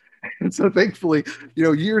that. And so thankfully,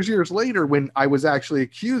 years later, when I was actually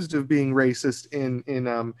accused of being racist in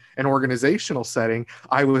an organizational setting,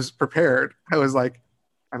 I was prepared. I was like,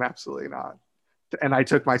 I'm absolutely not. And I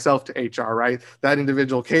took myself to HR, right? That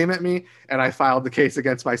individual came at me and I filed the case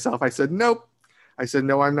against myself. I said, nope. I said,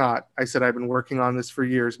 no, I'm not. I said, I've been working on this for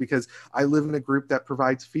years because I live in a group that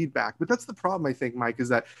provides feedback. But that's the problem, I think, Mike, is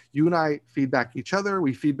that you and I feedback each other.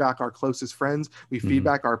 We feedback our closest friends. We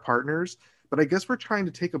feedback our partners. But I guess we're trying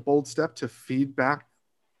to take a bold step to feedback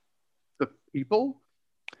the people.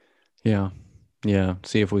 Yeah.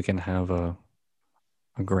 See if we can have a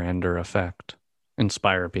grander effect.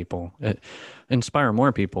 Inspire people. Inspire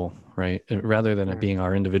more people, right? Rather than it being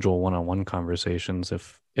our individual one-on-one conversations.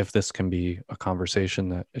 If this can be a conversation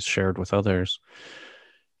that is shared with others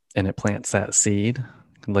and it plants that seed,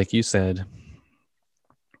 like you said,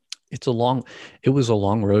 it was a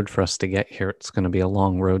long road for us to get here. It's going to be a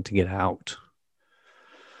long road to get out.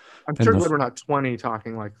 I'm sure glad we're not 20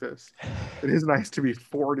 talking like this. It is nice to be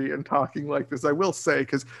 40 and talking like this, I will say,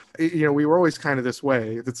 because we were always kind of this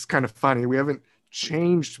way. It's kind of funny. We haven't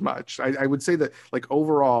changed much. I would say that, like,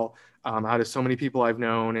 overall, out of so many people I've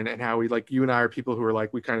known and how we, like, you and I are people who are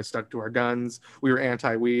like, we kind of stuck to our guns. We were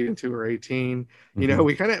anti-weed until we were 18.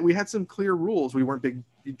 We had some clear rules. We weren't big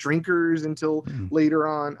drinkers until later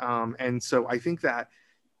on. And so I think that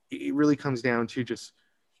it really comes down to just,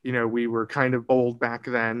 we were kind of bold back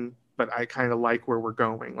then, but I kind of like where we're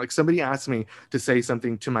going. Like, somebody asked me to say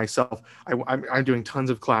something to myself. I'm doing tons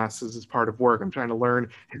of classes as part of work. I'm trying to learn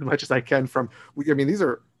as much as I can from, these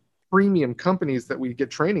are premium companies that we get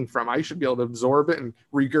training from. I should be able to absorb it and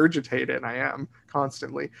regurgitate it. And I am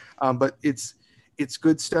constantly. But it's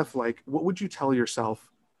good stuff. Like, what would you tell yourself?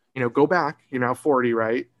 Go back, 40,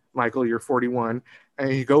 right? Michael, you're 41.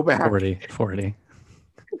 And you go back. 40.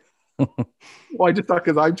 Well, I just thought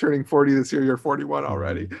because I'm turning 40 this year, you're 41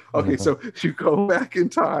 already. Okay, so you go back in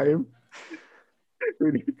time.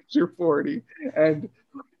 You're 40. And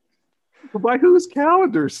by whose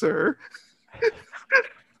calendar, sir?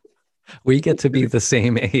 We get to be the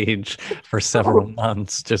same age for several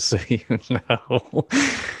months, just so you know.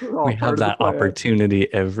 We have that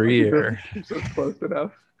opportunity every year. Keeps us close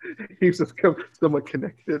enough. Keeps us somewhat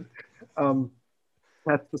connected.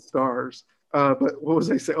 That's the stars. But what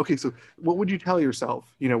was I saying? Okay, so what would you tell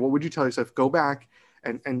yourself? What would you tell yourself? Go back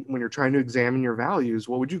and when you're trying to examine your values,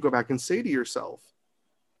 what would you go back and say to yourself?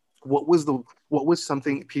 What was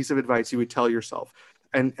something, piece of advice you would tell yourself?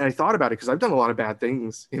 And I thought about it because I've done a lot of bad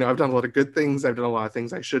things. I've done a lot of good things. I've done a lot of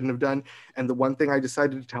things I shouldn't have done. And the one thing I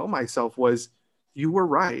decided to tell myself was, you were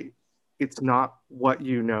right. It's not what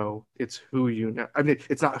you know, it's who you know. I mean,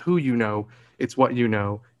 it's not who you know, it's what you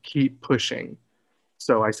know. Keep pushing.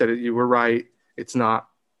 So I said, you were right. It's not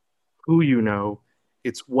who you know,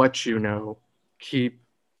 it's what you know. Keep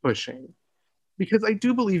pushing. Because I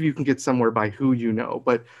do believe you can get somewhere by who you know,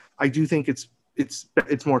 but I do think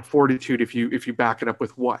it's more fortitude if you back it up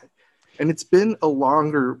with what. And it's been a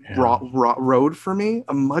longer road for me,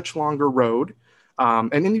 a much longer road.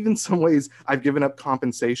 And in even some ways, I've given up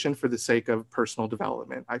compensation for the sake of personal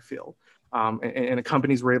development, I feel. And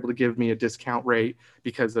companies were able to give me a discount rate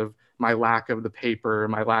because of my lack of the paper,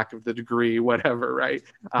 my lack of the degree, whatever, right?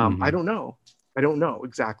 I don't know. I don't know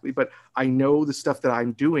exactly, but I know the stuff that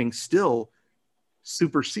I'm doing still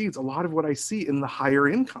supersedes a lot of what I see in the higher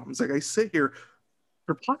incomes. Like, I sit here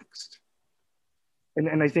perplexed.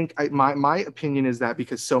 And I think my opinion is that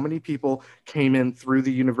because so many people came in through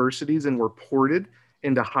the universities and were ported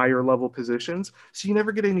into higher level positions, so you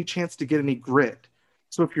never get any chance to get any grit.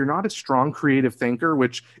 So if you're not a strong creative thinker,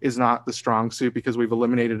 which is not the strong suit because we've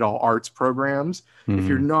eliminated all arts programs, if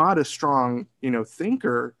you're not a strong,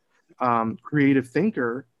 thinker, creative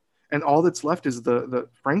thinker, and all that's left is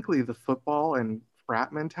frankly, the football and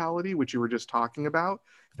frat mentality, which you were just talking about,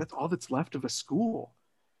 that's all that's left of a school.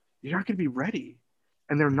 You're not going to be ready.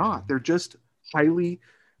 And they're not. They're just highly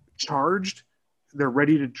charged. They're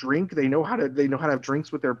ready to drink. They know how to have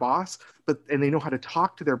drinks with their boss, and they know how to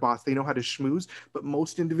talk to their boss. They know how to schmooze. But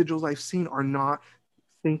most individuals I've seen are not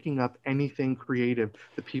thinking up anything creative.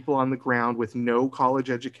 The people on the ground with no college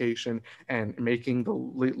education and making the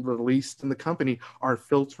least in the company are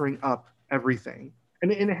filtering up everything.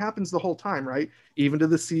 And it happens the whole time, right? Even to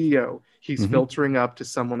the CEO, he's filtering up to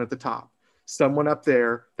someone at the top, someone up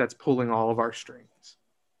there that's pulling all of our strings.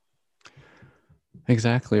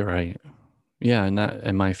 Exactly right. Yeah,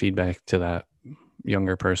 and my feedback to that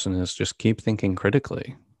younger person is just keep thinking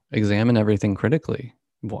critically. Examine everything critically.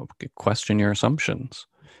 Question your assumptions.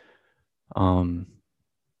 I'm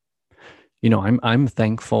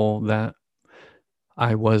thankful that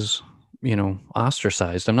I was,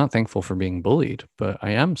 ostracized. I'm not thankful for being bullied, but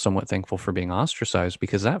I am somewhat thankful for being ostracized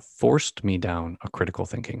because that forced me down a critical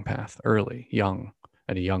thinking path at a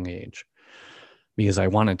young age, because I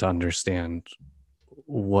wanted to understand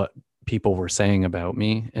what people were saying about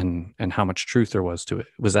me and how much truth there was to it.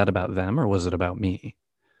 Was that about them or was it about me?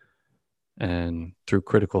 And through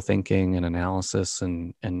critical thinking and analysis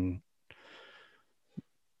and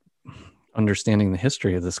understanding the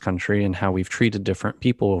history of this country and how we've treated different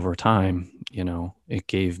people over time, it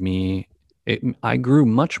gave me, I grew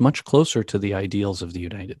much, much closer to the ideals of the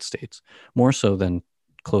United States, more so than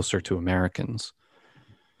closer to Americans,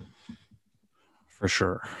 for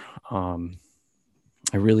sure.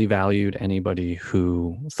 I really valued anybody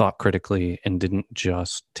who thought critically and didn't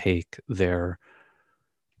just take their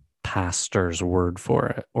pastor's word for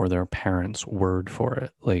it or their parents' word for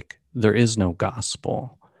it. Like, there is no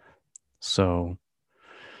gospel. So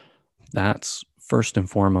that's first and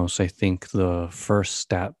foremost, I think, the first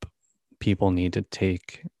step people need to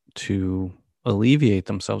take to alleviate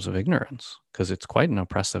themselves of ignorance, because it's quite an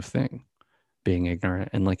oppressive thing, being ignorant.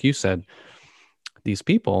 And like you said, these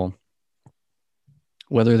people,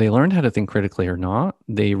 whether they learned how to think critically or not,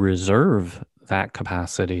 they reserve that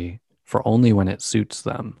capacity for only when it suits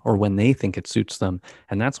them or when they think it suits them.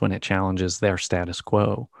 And that's when it challenges their status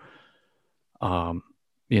quo.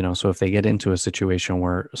 So if they get into a situation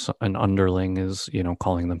where an underling is,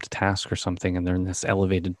 calling them to task or something, and they're in this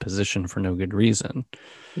elevated position for no good reason,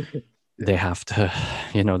 they have to,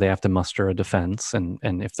 they have to muster a defense. And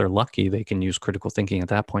if they're lucky, they can use critical thinking at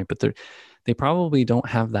that point, but they probably don't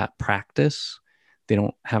have that practice. They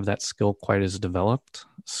don't have that skill quite as developed.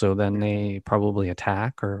 So then they probably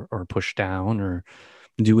attack or push down or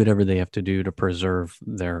do whatever they have to do to preserve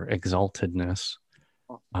their exaltedness.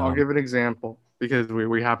 I'll give an example because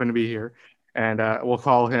we happen to be here, and we'll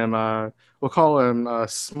call him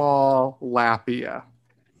Small Lapia.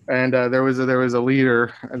 And there was a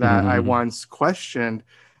leader that I once questioned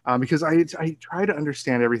because I try to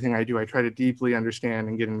understand everything I do. I try to deeply understand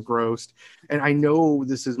and get engrossed. And I know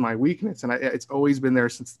this is my weakness, and it's always been there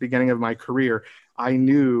since the beginning of my career. I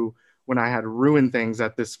knew when I had ruined things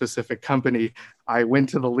at this specific company, I went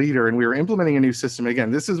to the leader and we were implementing a new system.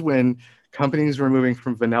 Again, this is when companies were moving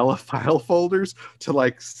from vanilla file folders to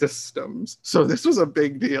like systems. So this was a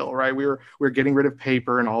big deal, right? We were getting rid of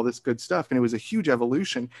paper and all this good stuff, and it was a huge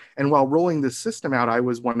evolution. And while rolling this system out, I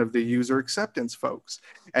was one of the user acceptance folks.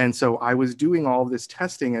 And so I was doing all of this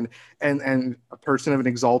testing, and a person of an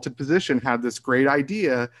exalted position had this great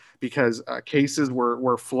idea because cases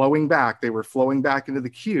were flowing back. They were flowing back into the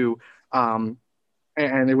queue.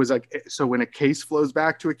 And it was like, so when a case flows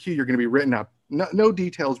back to a queue, you're going to be written up. No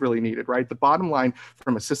details really needed, right? The bottom line,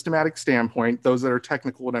 from a systematic standpoint, those that are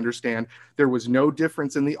technical would understand, there was no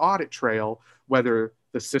difference in the audit trail, whether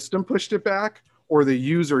the system pushed it back or the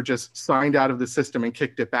user just signed out of the system and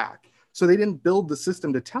kicked it back. So they didn't build the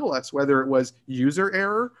system to tell us whether it was user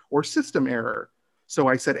error or system error. So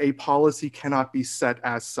I said, a policy cannot be set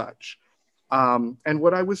as such. And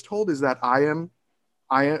what I was told is that I am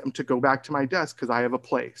to go back to my desk because I have a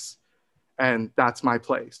place, and that's my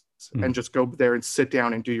place. And just go there and sit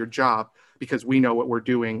down and do your job because we know what we're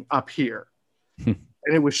doing up here. And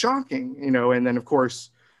it was shocking, and then of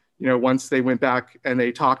course, once they went back and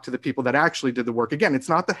they talked to the people that actually did the work, again, it's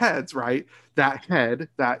not the heads, right? That head,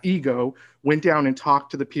 that ego went down and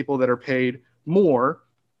talked to the people that are paid more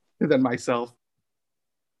than myself.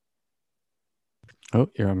 Oh,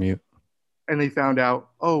 you're on mute. And they found out,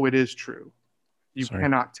 oh, it is true. You Sorry.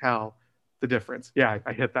 cannot tell the difference. Yeah,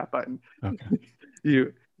 I hit that button. Okay.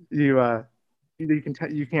 You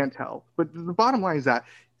can't tell. But the bottom line is that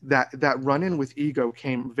run-in with ego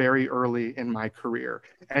came very early in my career,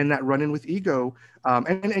 and that run-in with ego,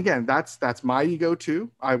 and again, that's my ego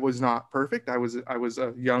too. I was not perfect. I was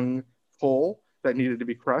a young coal that needed to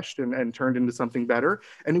be crushed and turned into something better,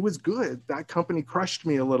 and it was good. That company crushed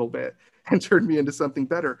me a little bit and turned me into something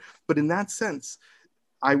better. But in that sense,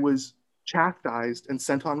 I was chastised and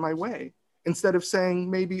sent on my way instead of saying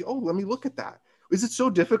maybe, oh, let me look at that. Is it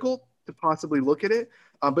so difficult to possibly look at it?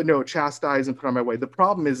 But no, chastise and put on my way. The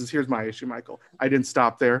problem is here's my issue, Michael. I didn't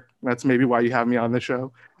stop there. That's maybe why you have me on the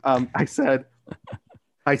show. I said,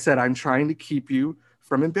 I'm trying to keep you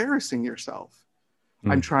from embarrassing yourself.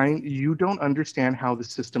 You don't understand how the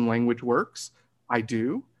system language works. I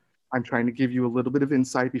do. I'm trying to give you a little bit of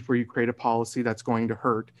insight before you create a policy that's going to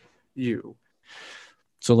hurt you.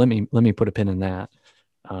 So let me put a pin in that.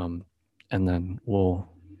 And then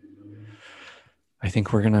I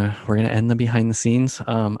think we're gonna end the behind the scenes.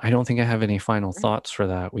 I don't think I have any final thoughts for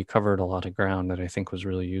that. We covered a lot of ground that I think was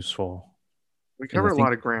really useful. We covered a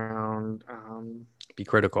lot of ground. Be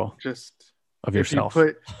critical just of yourself.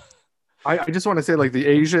 I just want to say, like, the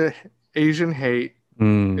Asian hate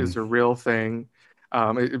is a real thing.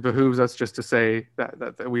 It behooves us just to say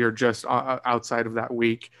that we are just outside of that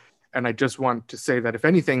week. And I just want to say that if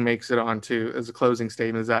anything makes it onto as a closing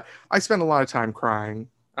statement, is that I spent a lot of time crying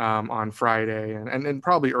on Friday and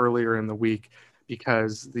probably earlier in the week,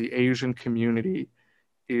 because the Asian community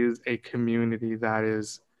is a community that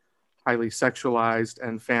is highly sexualized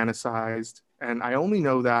and fantasized. And I only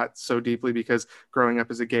know that so deeply because growing up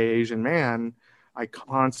as a gay Asian man, I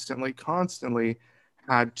constantly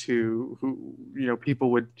had to,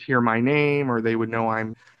 people would hear my name or they would know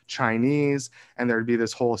I'm Chinese, and there'd be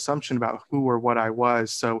this whole assumption about who or what I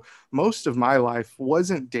was. So most of my life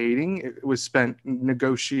wasn't dating. It was spent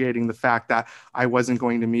negotiating the fact that I wasn't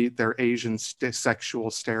going to meet their Asian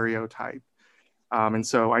sexual stereotype. And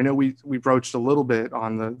so I know we broached a little bit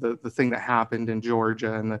on the thing that happened in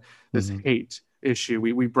Georgia and this hate issue.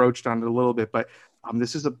 We broached on it a little bit, but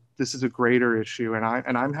this is a greater issue, and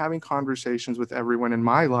I'm having conversations with everyone in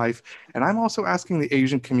my life, and I'm also asking the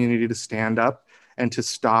Asian community to stand up and to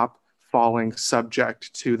stop falling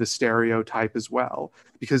subject to the stereotype as well,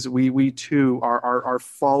 because we too are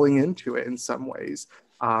falling into it in some ways,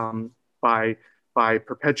 by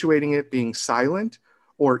perpetuating it, being silent,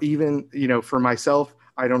 or even, for myself,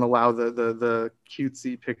 I don't allow the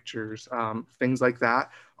cutesy pictures. Things like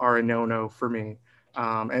that are a no-no for me.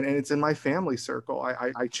 And it's in my family circle.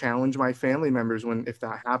 I challenge my family members if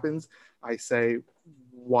that happens. I say,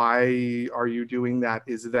 why are you doing that?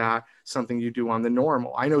 Is that something you do on the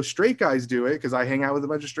normal? I know straight guys do it because I hang out with a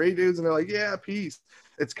bunch of straight dudes and they're like, yeah, peace.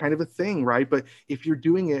 It's kind of a thing, right? But if you're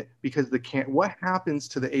doing it because what happens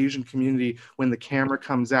to the Asian community when the camera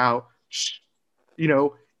comes out?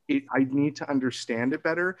 I need to understand it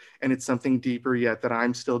better. And it's something deeper yet that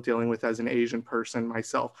I'm still dealing with as an Asian person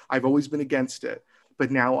myself. I've always been against it,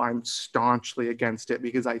 but now I'm staunchly against it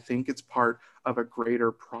because I think it's part of a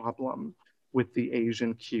greater problem with the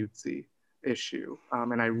Asian cutesy issue.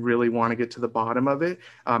 And I really want to get to the bottom of it.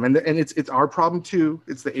 And it's our problem too.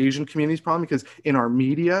 It's the Asian community's problem, because in our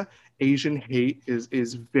media, Asian hate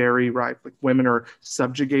is very rife. Like women are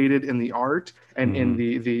subjugated in the art and in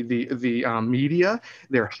the media.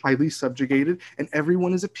 They're highly subjugated, and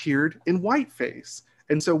everyone has appeared in whiteface.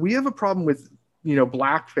 And so we have a problem with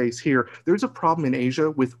blackface here. There's a problem in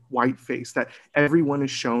Asia with whiteface, that everyone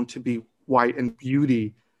is shown to be white, and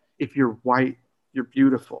beauty. If you're white, you're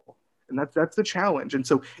beautiful. And that's the challenge. And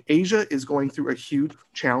so Asia is going through a huge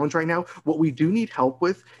challenge right now. What we do need help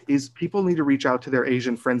with is people need to reach out to their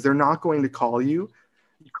Asian friends. They're not going to call you.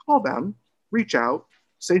 You call them, reach out,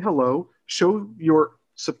 say hello, show your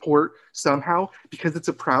support somehow, because it's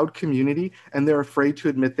a proud community and they're afraid to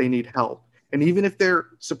admit they need help. And even if they're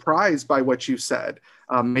surprised by what you said,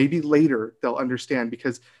 maybe later they'll understand,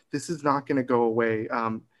 because this is not going to go away.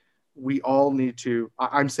 We all need to,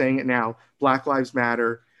 I'm saying it now, Black Lives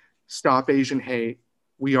Matter, stop Asian hate.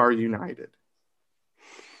 We are united.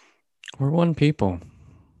 We're one people.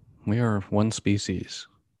 We are one species.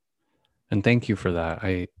 And thank you for that.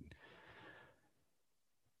 I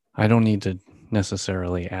don't need to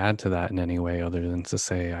necessarily add to that in any way other than to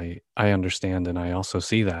say I understand, and I also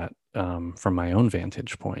see that from my own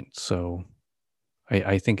vantage point. So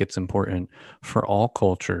I think it's important for all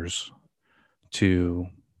cultures to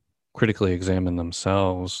critically examine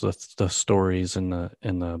themselves, the stories and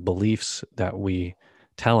the beliefs that we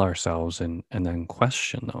tell ourselves, and then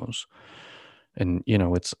question those. And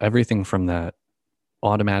it's everything from that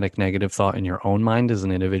automatic negative thought in your own mind as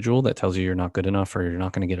an individual that tells you you're not good enough, or you're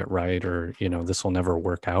not going to get it right, or this will never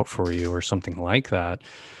work out for you, or something like that,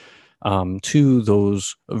 to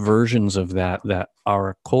those versions of that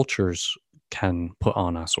our cultures can put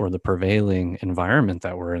on us, or the prevailing environment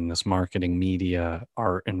that we're in, this marketing, media,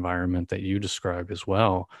 art environment that you describe as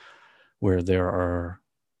well, where there are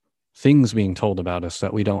things being told about us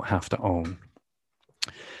that we don't have to own.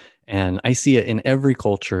 And I see it in every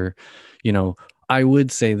culture. I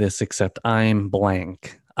would say this except I'm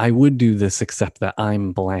blank. I would do this except that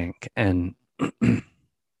I'm blank. And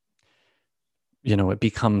it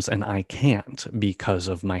becomes an I can't because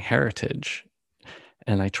of my heritage.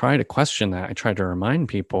 And I try to question that. I try to remind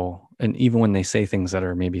people, and even when they say things that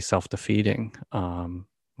are maybe self-defeating,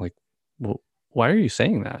 like, well, why are you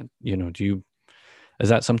saying that? Is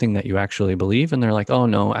that something that you actually believe? And they're like, oh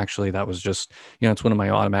no, actually that was just, it's one of my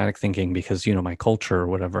automatic thinking because, my culture or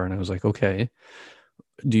whatever. And I was like, okay,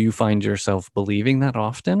 do you find yourself believing that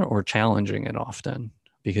often or challenging it often?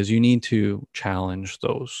 Because you need to challenge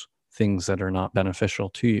those things that are not beneficial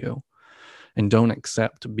to you, and don't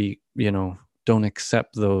accept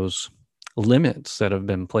those limits that have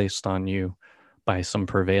been placed on you by some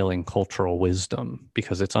prevailing cultural wisdom,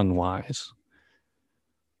 because it's unwise.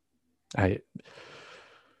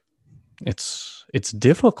 It's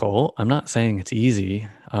difficult. I'm not saying it's easy.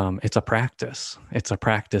 It's a practice. It's a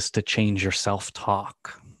practice to change your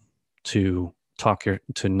self-talk, to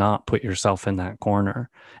not put yourself in that corner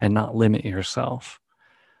and not limit yourself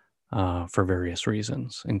for various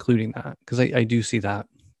reasons, including that. Because I do see that.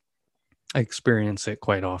 I experience it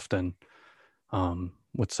quite often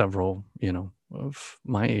with several, of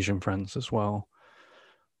my Asian friends as well,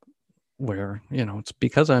 where, it's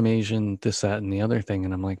because I'm Asian, this, that, and the other thing.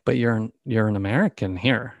 And I'm like, but you're an American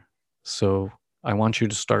here. So I want you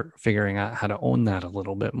to start figuring out how to own that a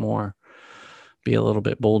little bit more. Be a little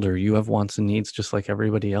bit bolder. You have wants and needs just like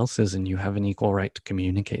everybody else is, and you have an equal right to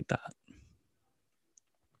communicate that.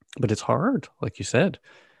 But it's hard, like you said,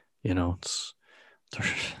 it's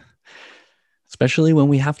especially when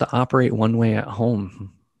we have to operate one way at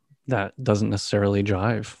home that doesn't necessarily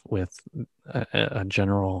jive with a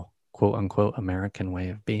general quote unquote American way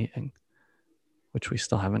of being, which we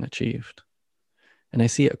still haven't achieved. And I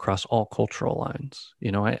see it across all cultural lines.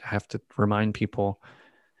 I have to remind people,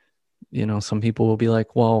 some people will be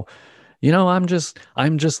like, well, I'm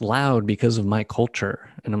just loud because of my culture.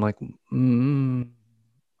 And I'm like,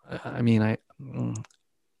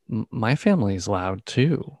 my family's loud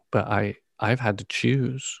too, but I've had to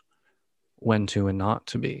choose when to and not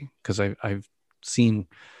to be, because I've seen,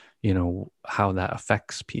 how that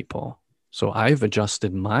affects people. So I've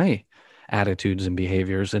adjusted my attitudes and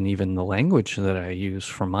behaviors, and even the language that I use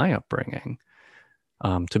from my upbringing,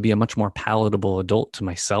 to be a much more palatable adult to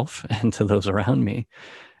myself and to those around me.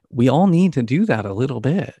 We all need to do that a little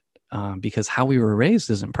bit, because how we were raised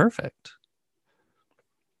isn't perfect.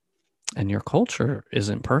 And your culture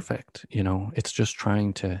isn't perfect. It's just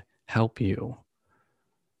trying to help you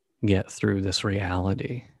get through this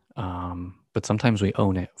reality. But sometimes we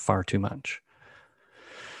own it far too much.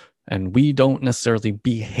 And we don't necessarily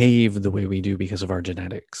behave the way we do because of our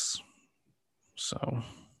genetics. So,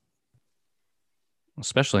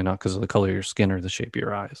 especially not because of the color of your skin or the shape of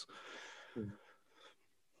your eyes.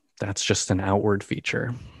 That's just an outward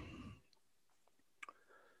feature.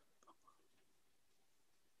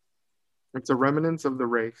 It's a remnants of the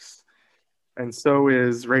race, and so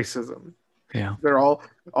is racism. Yeah. They're all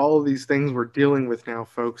of these things we're dealing with now,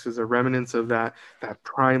 folks, is a remnants of that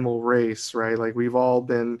primal race, right? Like we've all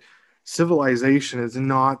been, civilization is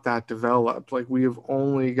not that developed. Like we have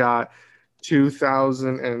only got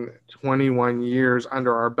 2021 years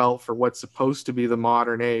under our belt for what's supposed to be the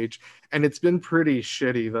modern age, and it's been pretty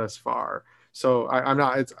shitty thus far. So I'm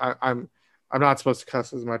not it's I'm not supposed to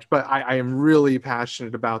cuss as much, but I am really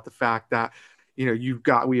passionate about the fact that we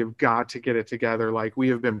have got to get it together. Like we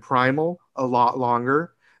have been primal a lot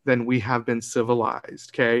longer than we have been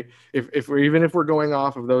civilized. Okay. If we're, even if we're going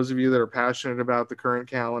off of those of you that are passionate about the current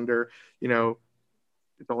calendar, you know,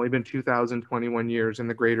 it's only been 2021 years in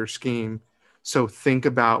the greater scheme. So think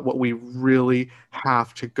about what we really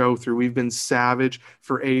have to go through. We've been savage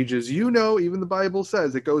for ages. Even the Bible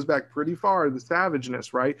says it goes back pretty far, the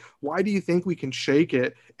savageness, right? Why do you think we can shake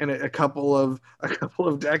it in a couple of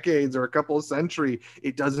decades or a couple of centuries?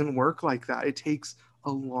 It doesn't work like that. It takes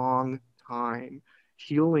a long time.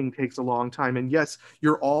 Healing takes a long time. And yes,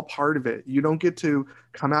 you're all part of it. You don't get to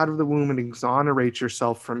come out of the womb and exonerate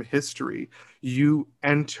yourself from history. You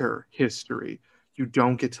enter history. You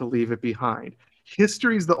don't get to leave it behind.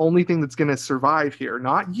 History is the only thing that's going to survive here,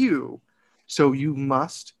 not you. So you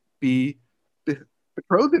must be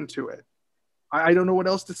betrothed into it. I don't know what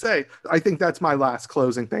else to say. I think that's my last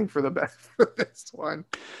closing thing for the best for this one.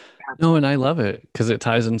 No, and I love it because it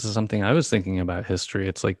ties into something I was thinking about history.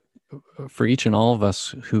 It's like for each and all of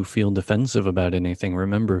us who feel defensive about anything,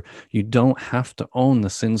 remember, you don't have to own the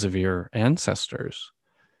sins of your ancestors.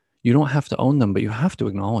 You don't have to own them, but you have to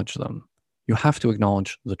acknowledge them. You have to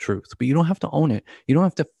acknowledge the truth, but you don't have to own it. You don't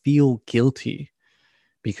have to feel guilty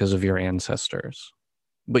because of your ancestors,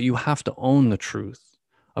 but you have to own the truth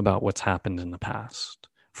about what's happened in the past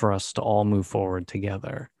for us to all move forward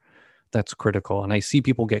together. That's critical. And I see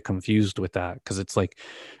people get confused with that because it's like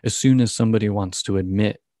as soon as somebody wants to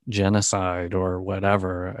admit genocide or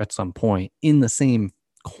whatever at some point, in the same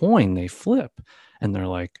coin, they flip and they're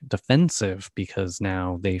like defensive because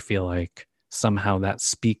now they feel like somehow that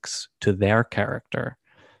speaks to their character.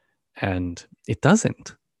 And it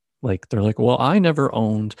doesn't. Like they're like, well, I never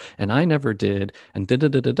owned and I never did and da da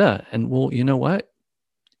da da da. And well, you know what?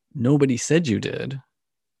 Nobody said you did.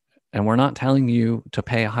 And we're not telling you to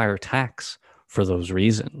pay a higher tax for those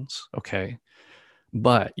reasons, okay?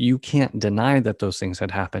 But you can't deny that those things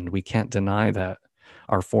had happened. We can't deny that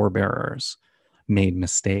our forebearers made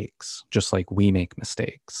mistakes, just like we make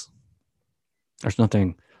mistakes. There's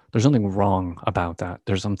nothing wrong about that.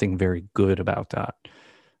 There's something very good about that.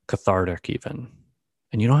 Cathartic even.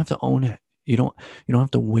 And you don't have to own it. You don't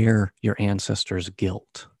have to wear your ancestors'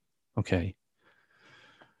 guilt, okay?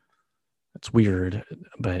 It's weird,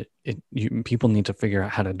 but people need to figure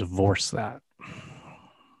out how to divorce that.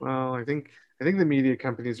 Well, I think the media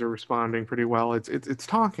companies are responding pretty well. It's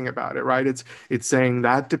talking about it, right? It's saying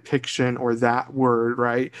that depiction or that word,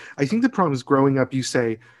 right? I think the problem is growing up. You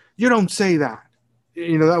say, you don't say that.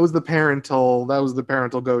 That was the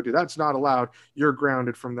parental go-to. That's not allowed. You're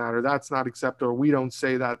grounded from that, or that's not acceptable. We don't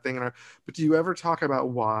say that thing. But do you ever talk about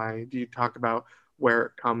why? Do you talk about where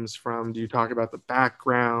it comes from? Do you talk about the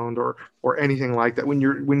background or anything like that? When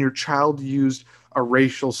your child used a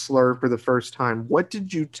racial slur for the first time, what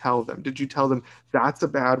did you tell them? Did you tell them that's a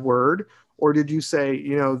bad word? Or did you say,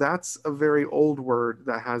 that's a very old word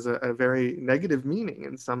that has a very negative meaning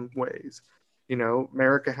in some ways?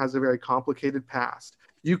 America has a very complicated past.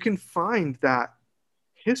 You can find that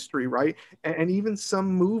history, right? And even some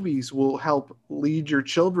movies will help lead your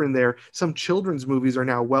children there. Some children's movies are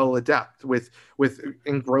now well adept with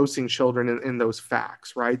engrossing children in those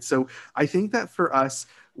facts, right? So I think that for us,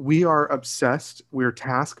 we are obsessed. We're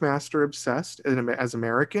taskmaster obsessed as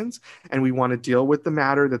Americans, and we want to deal with the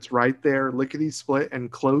matter that's right there, lickety split, and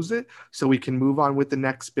close it so we can move on with the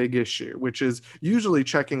next big issue, which is usually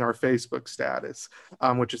checking our Facebook status,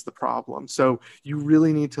 which is the problem. So you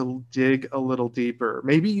really need to dig a little deeper.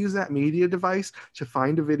 Maybe use that media device to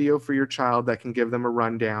find a video for your child that can give them a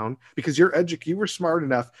rundown, because you were smart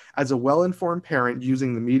enough as a well-informed parent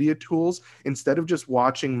using the media tools. Instead of just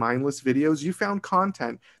watching mindless videos, you found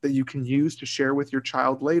content that you can use to share with your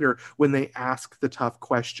child later when they ask the tough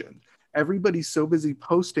question. Everybody's so busy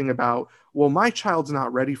posting about, well, my child's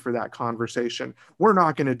not ready for that conversation. We're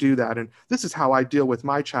not going to do that. And this is how I deal with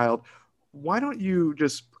my child. Why don't you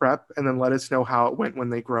just prep and then let us know how it went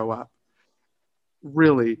when they grow up?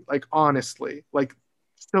 Really, like honestly, like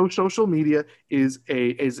social media is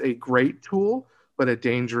a great tool, but a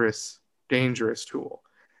dangerous tool.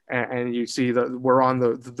 and you see that we're on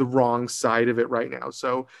the wrong side of it right now.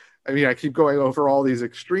 So I mean, I keep going over all these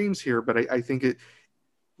extremes here, but I think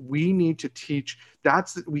we need to teach.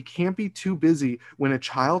 We can't be too busy. When a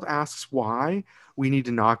child asks why, we need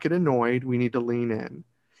to not get annoyed. We need to lean in.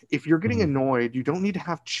 If you're getting Mhm. annoyed, you don't need to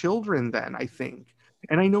have children then, I think.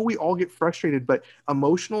 And I know we all get frustrated, but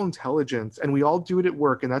emotional intelligence, and we all do it at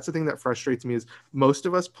work. And that's the thing that frustrates me, is most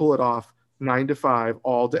of us pull it off 9 to 5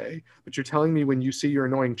 all day. But you're telling me when you see your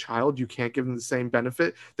annoying child, you can't give them the same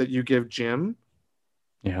benefit that you give Jim,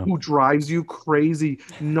 Yeah, who drives you crazy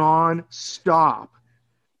non-stop.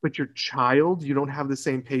 But your child, you don't have the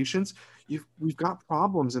same patience. We've got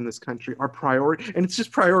problems in this country. Our priority, and it's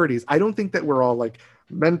just priorities. I don't think that we're all like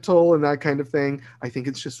mental and that kind of thing. I think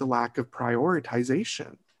it's just a lack of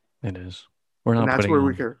prioritization. it is. We're And not that's putting where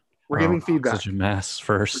on we're our own giving feedback. oxygen masks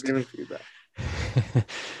We're first. giving feedback.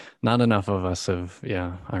 Not enough of us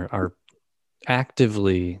are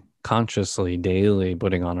actively, consciously, daily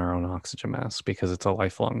putting on our own oxygen masks because it's a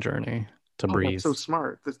lifelong journey to Oh, that's breathe. so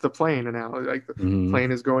smart. That's the plane analogy. Like the Mhm.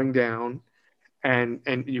 plane is going down, and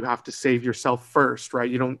you have to save yourself first, right?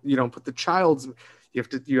 You don't put the child's. You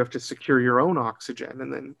have to secure your own oxygen,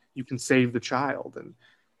 and then you can save the child. And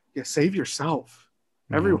yeah, save yourself.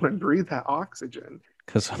 Yeah, Everyone breathe that oxygen.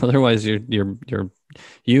 because otherwise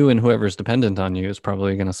you and whoever's dependent on you is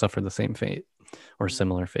probably going to suffer the same fate or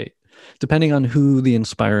similar fate, depending on who the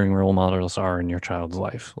inspiring role models are in your child's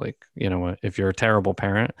life. Like, if you're a terrible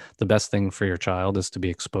parent, the best thing for your child is to be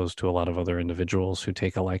exposed to a lot of other individuals who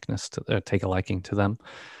take a liking to them,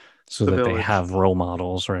 so The that they village. have role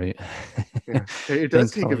models, right? Yeah, it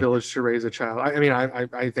does take a Thankfully. village to raise a child. I mean,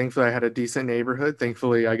 I thankfully I had a decent neighborhood.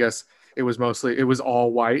 Thankfully, I guess it was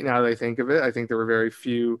all white. Now that I think of it, I think there were very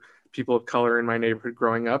few people of color in my neighborhood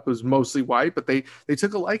growing up. It was mostly white, but they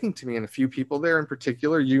took a liking to me, and a few people there in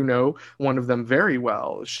particular. One of them very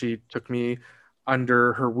well. She took me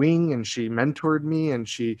under her wing, and she mentored me, and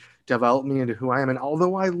she developed me into who I am. And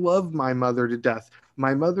although I love my mother to death,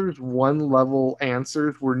 my mother's one level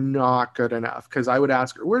answers were not good enough, because I would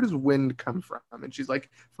ask her, where does wind come from? And she's like,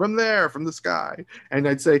 from there, from the sky. And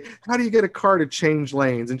I'd say, how do you get a car to change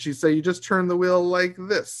lanes? And she'd say, you just turn the wheel like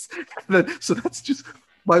this. So that's just,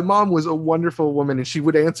 my mom was a wonderful woman, and she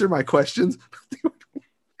would answer my questions.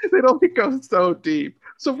 They'd only go so deep.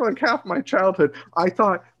 So for like half my childhood, I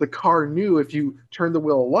thought the car knew if you turn the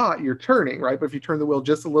wheel a lot, you're turning, right? But if you turn the wheel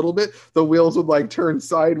just a little bit, the wheels would like turn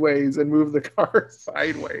sideways and move the car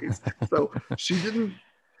sideways. So she didn't.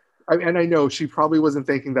 And I know she probably wasn't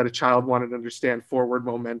thinking that a child wanted to understand forward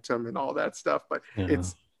momentum and all that stuff, but Yeah.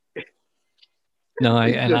 it's No, I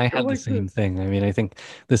it and just I go had the like this. same thing. I mean, I think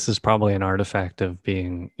this is probably an artifact of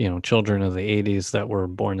being, children of the 80s that were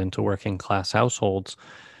born into working class households.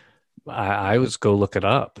 I was go look it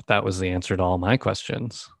up. That was the answer to all my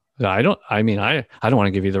questions. I don't want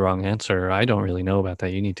to give you the wrong answer. I don't really know about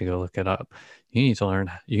that. You need to go look it up. You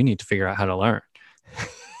need to figure out how to learn.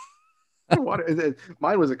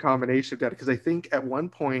 Mine was a combination of that, because I think at one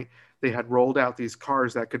point they had rolled out these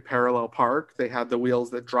cars that could parallel park. They had the wheels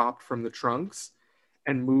that dropped from the trunks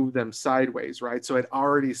and moved them sideways, right? So I'd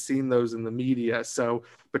already seen those in the media. So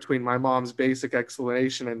between my mom's basic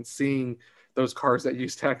explanation and seeing those cars that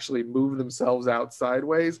used to actually move themselves out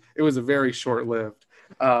sideways, it was a very short lived.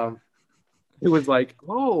 Um, it was like,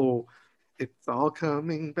 oh, it's all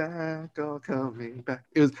coming back, all coming back.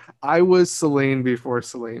 I was Celine before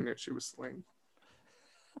Celine knew she was Celine.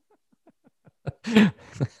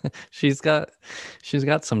 she's got she's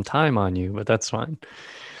got some time on you, but that's fine.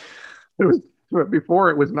 It was before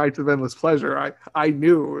it was Nights of Endless Pleasure. I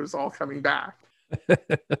knew it was all coming back.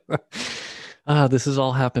 This has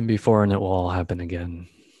all happened before and it will all happen again.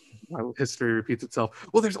 History repeats itself.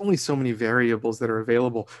 Well, there's only so many variables that are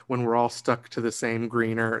available when we're all stuck to the same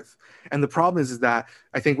green earth. And the problem is that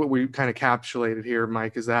I think what we kind of capsulated here,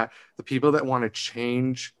 Mike, is that the people that want to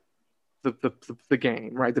change the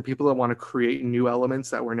game, right? The people that want to create new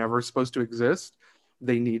elements that were never supposed to exist,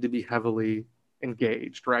 they need to be heavily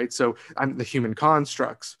engaged, right? So I'm the human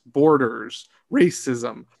constructs, borders,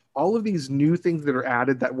 racism, all of these new things that are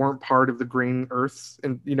added that weren't part of the green earths.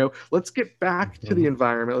 And let's get back to the Mhm.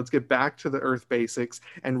 environment, let's get back to the earth basics,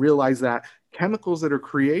 and realize that chemicals that are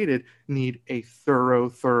created need a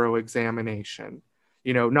thorough examination.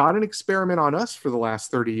 Not an experiment on us for the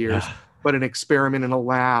last 30 years, Yeah. but an experiment in a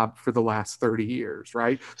lab for the last 30 years,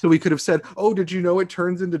 right? So we could have said, oh, did you know it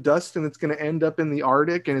turns into dust and it's going to end up in the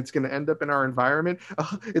Arctic and it's going to end up in our environment?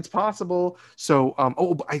 It's possible. So,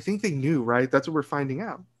 I think they knew, right? That's what we're finding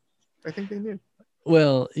out. I think they knew.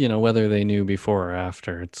 Well, whether they knew before or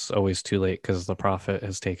after, it's always too late because the profit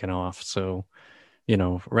has taken off. So,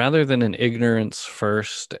 rather than an ignorance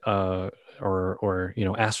first, or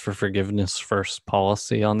ask for forgiveness first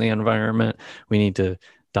policy on the environment, we need to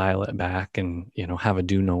dial it back and have a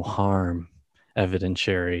do no harm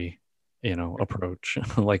evidentiary approach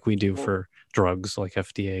like we do for drugs, like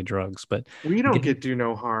FDA drugs. But we don't get do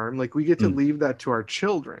no harm. Like, we get to leave that to our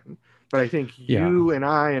children. But I think you and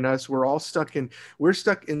I and us, we're stuck in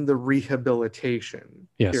the rehabilitation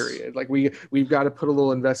period. Like, we've got to put a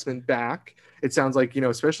little investment back. It sounds like,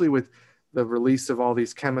 especially with the release of all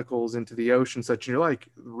these chemicals into the ocean, such, and you're like,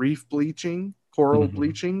 reef bleaching, coral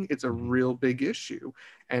bleaching, it's a real big issue.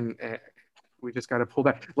 And we just got to pull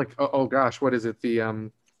back. Like, oh gosh, what is it?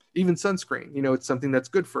 The even sunscreen, it's something that's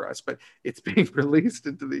good for us, but it's being released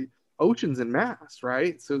into the oceans en masse,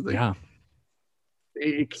 right? So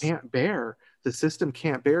it can't bear. The system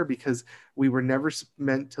can't bear, because we were never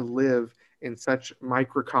meant to live in such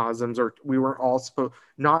microcosms, or we weren't all supposed,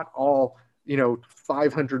 not all,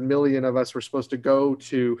 500 million of us were supposed to go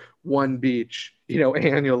to one beach,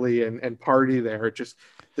 annually and party there. Just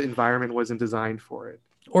the environment wasn't designed for it.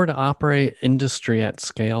 Or to operate industry at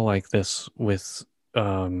scale like this with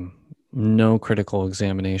no critical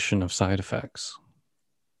examination of side effects.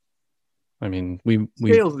 I mean, we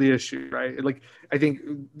scale's the issue, right? Like, I think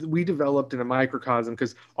we developed in a microcosm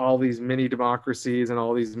because all these mini democracies and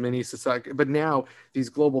all these mini society, but now these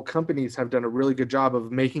global companies have done a really good job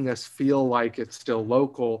of making us feel like it's still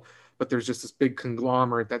local, but there's just this big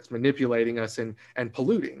conglomerate that's manipulating us and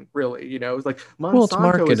polluting, really. It's like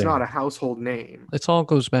Monsanto is not a household name. It all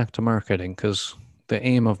goes back to marketing, because the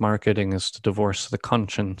aim of marketing is to divorce the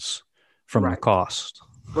conscience from the cost.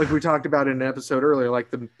 Like we talked about in an episode earlier, like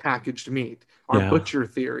the packaged meat, our butcher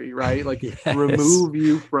theory, right? Like, remove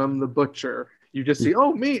you from the butcher. You just see,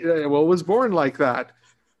 meat. Well, it was born like that.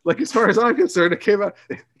 Like, as far as I'm concerned, it came out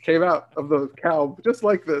of the cow just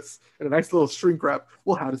like this in a nice little shrink wrap.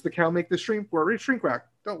 Well, how does the cow make the shrink wrap?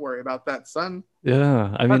 Don't worry about that, son.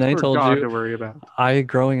 Yeah, I mean, I told God you to worry about.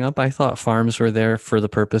 Growing up, I thought farms were there for the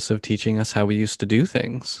purpose of teaching us how we used to do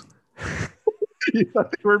things. You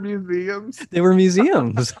thought they were museums? They were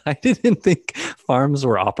museums. I didn't think farms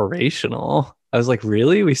were operational. I was like,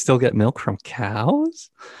 really? We still get milk from cows?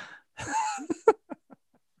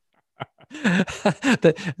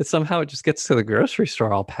 That somehow it just gets to the grocery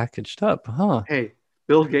store all packaged up, huh? Hey,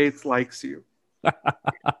 Bill Gates likes you. Gosh.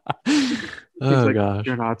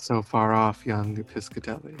 You're not so far off, young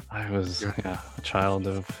Piscatelli. I was a child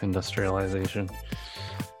of industrialization.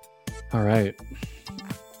 All right.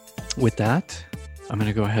 With that, I'm going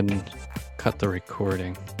to go ahead and cut the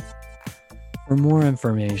recording. For more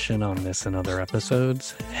information on this and other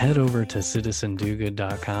episodes, head over to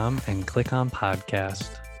citizendogood.com and click on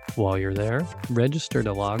podcast. While you're there, register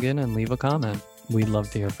to log in and leave a comment. We'd love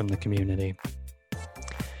to hear from the community.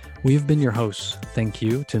 We've been your hosts. Thank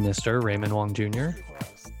you to Mr. Raymond Wong Jr.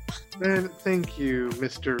 And thank you,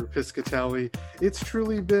 Mr. Piscatelli. It's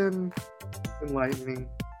truly been enlightening.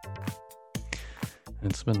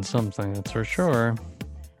 It's been something, that's for sure.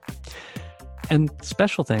 And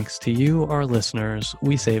special thanks to you, our listeners.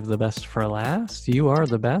 We save the best for last. You are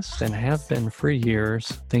the best and have been for years.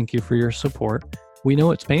 Thank you for your support. We know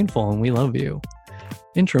it's painful and we love you.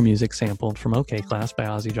 Intro music sampled from OK Class by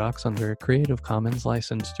Ozzy Jocks under a Creative Commons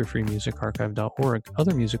license through freemusicarchive.org.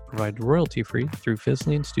 Other music provided royalty-free through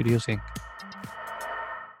Fizzling Studios Inc.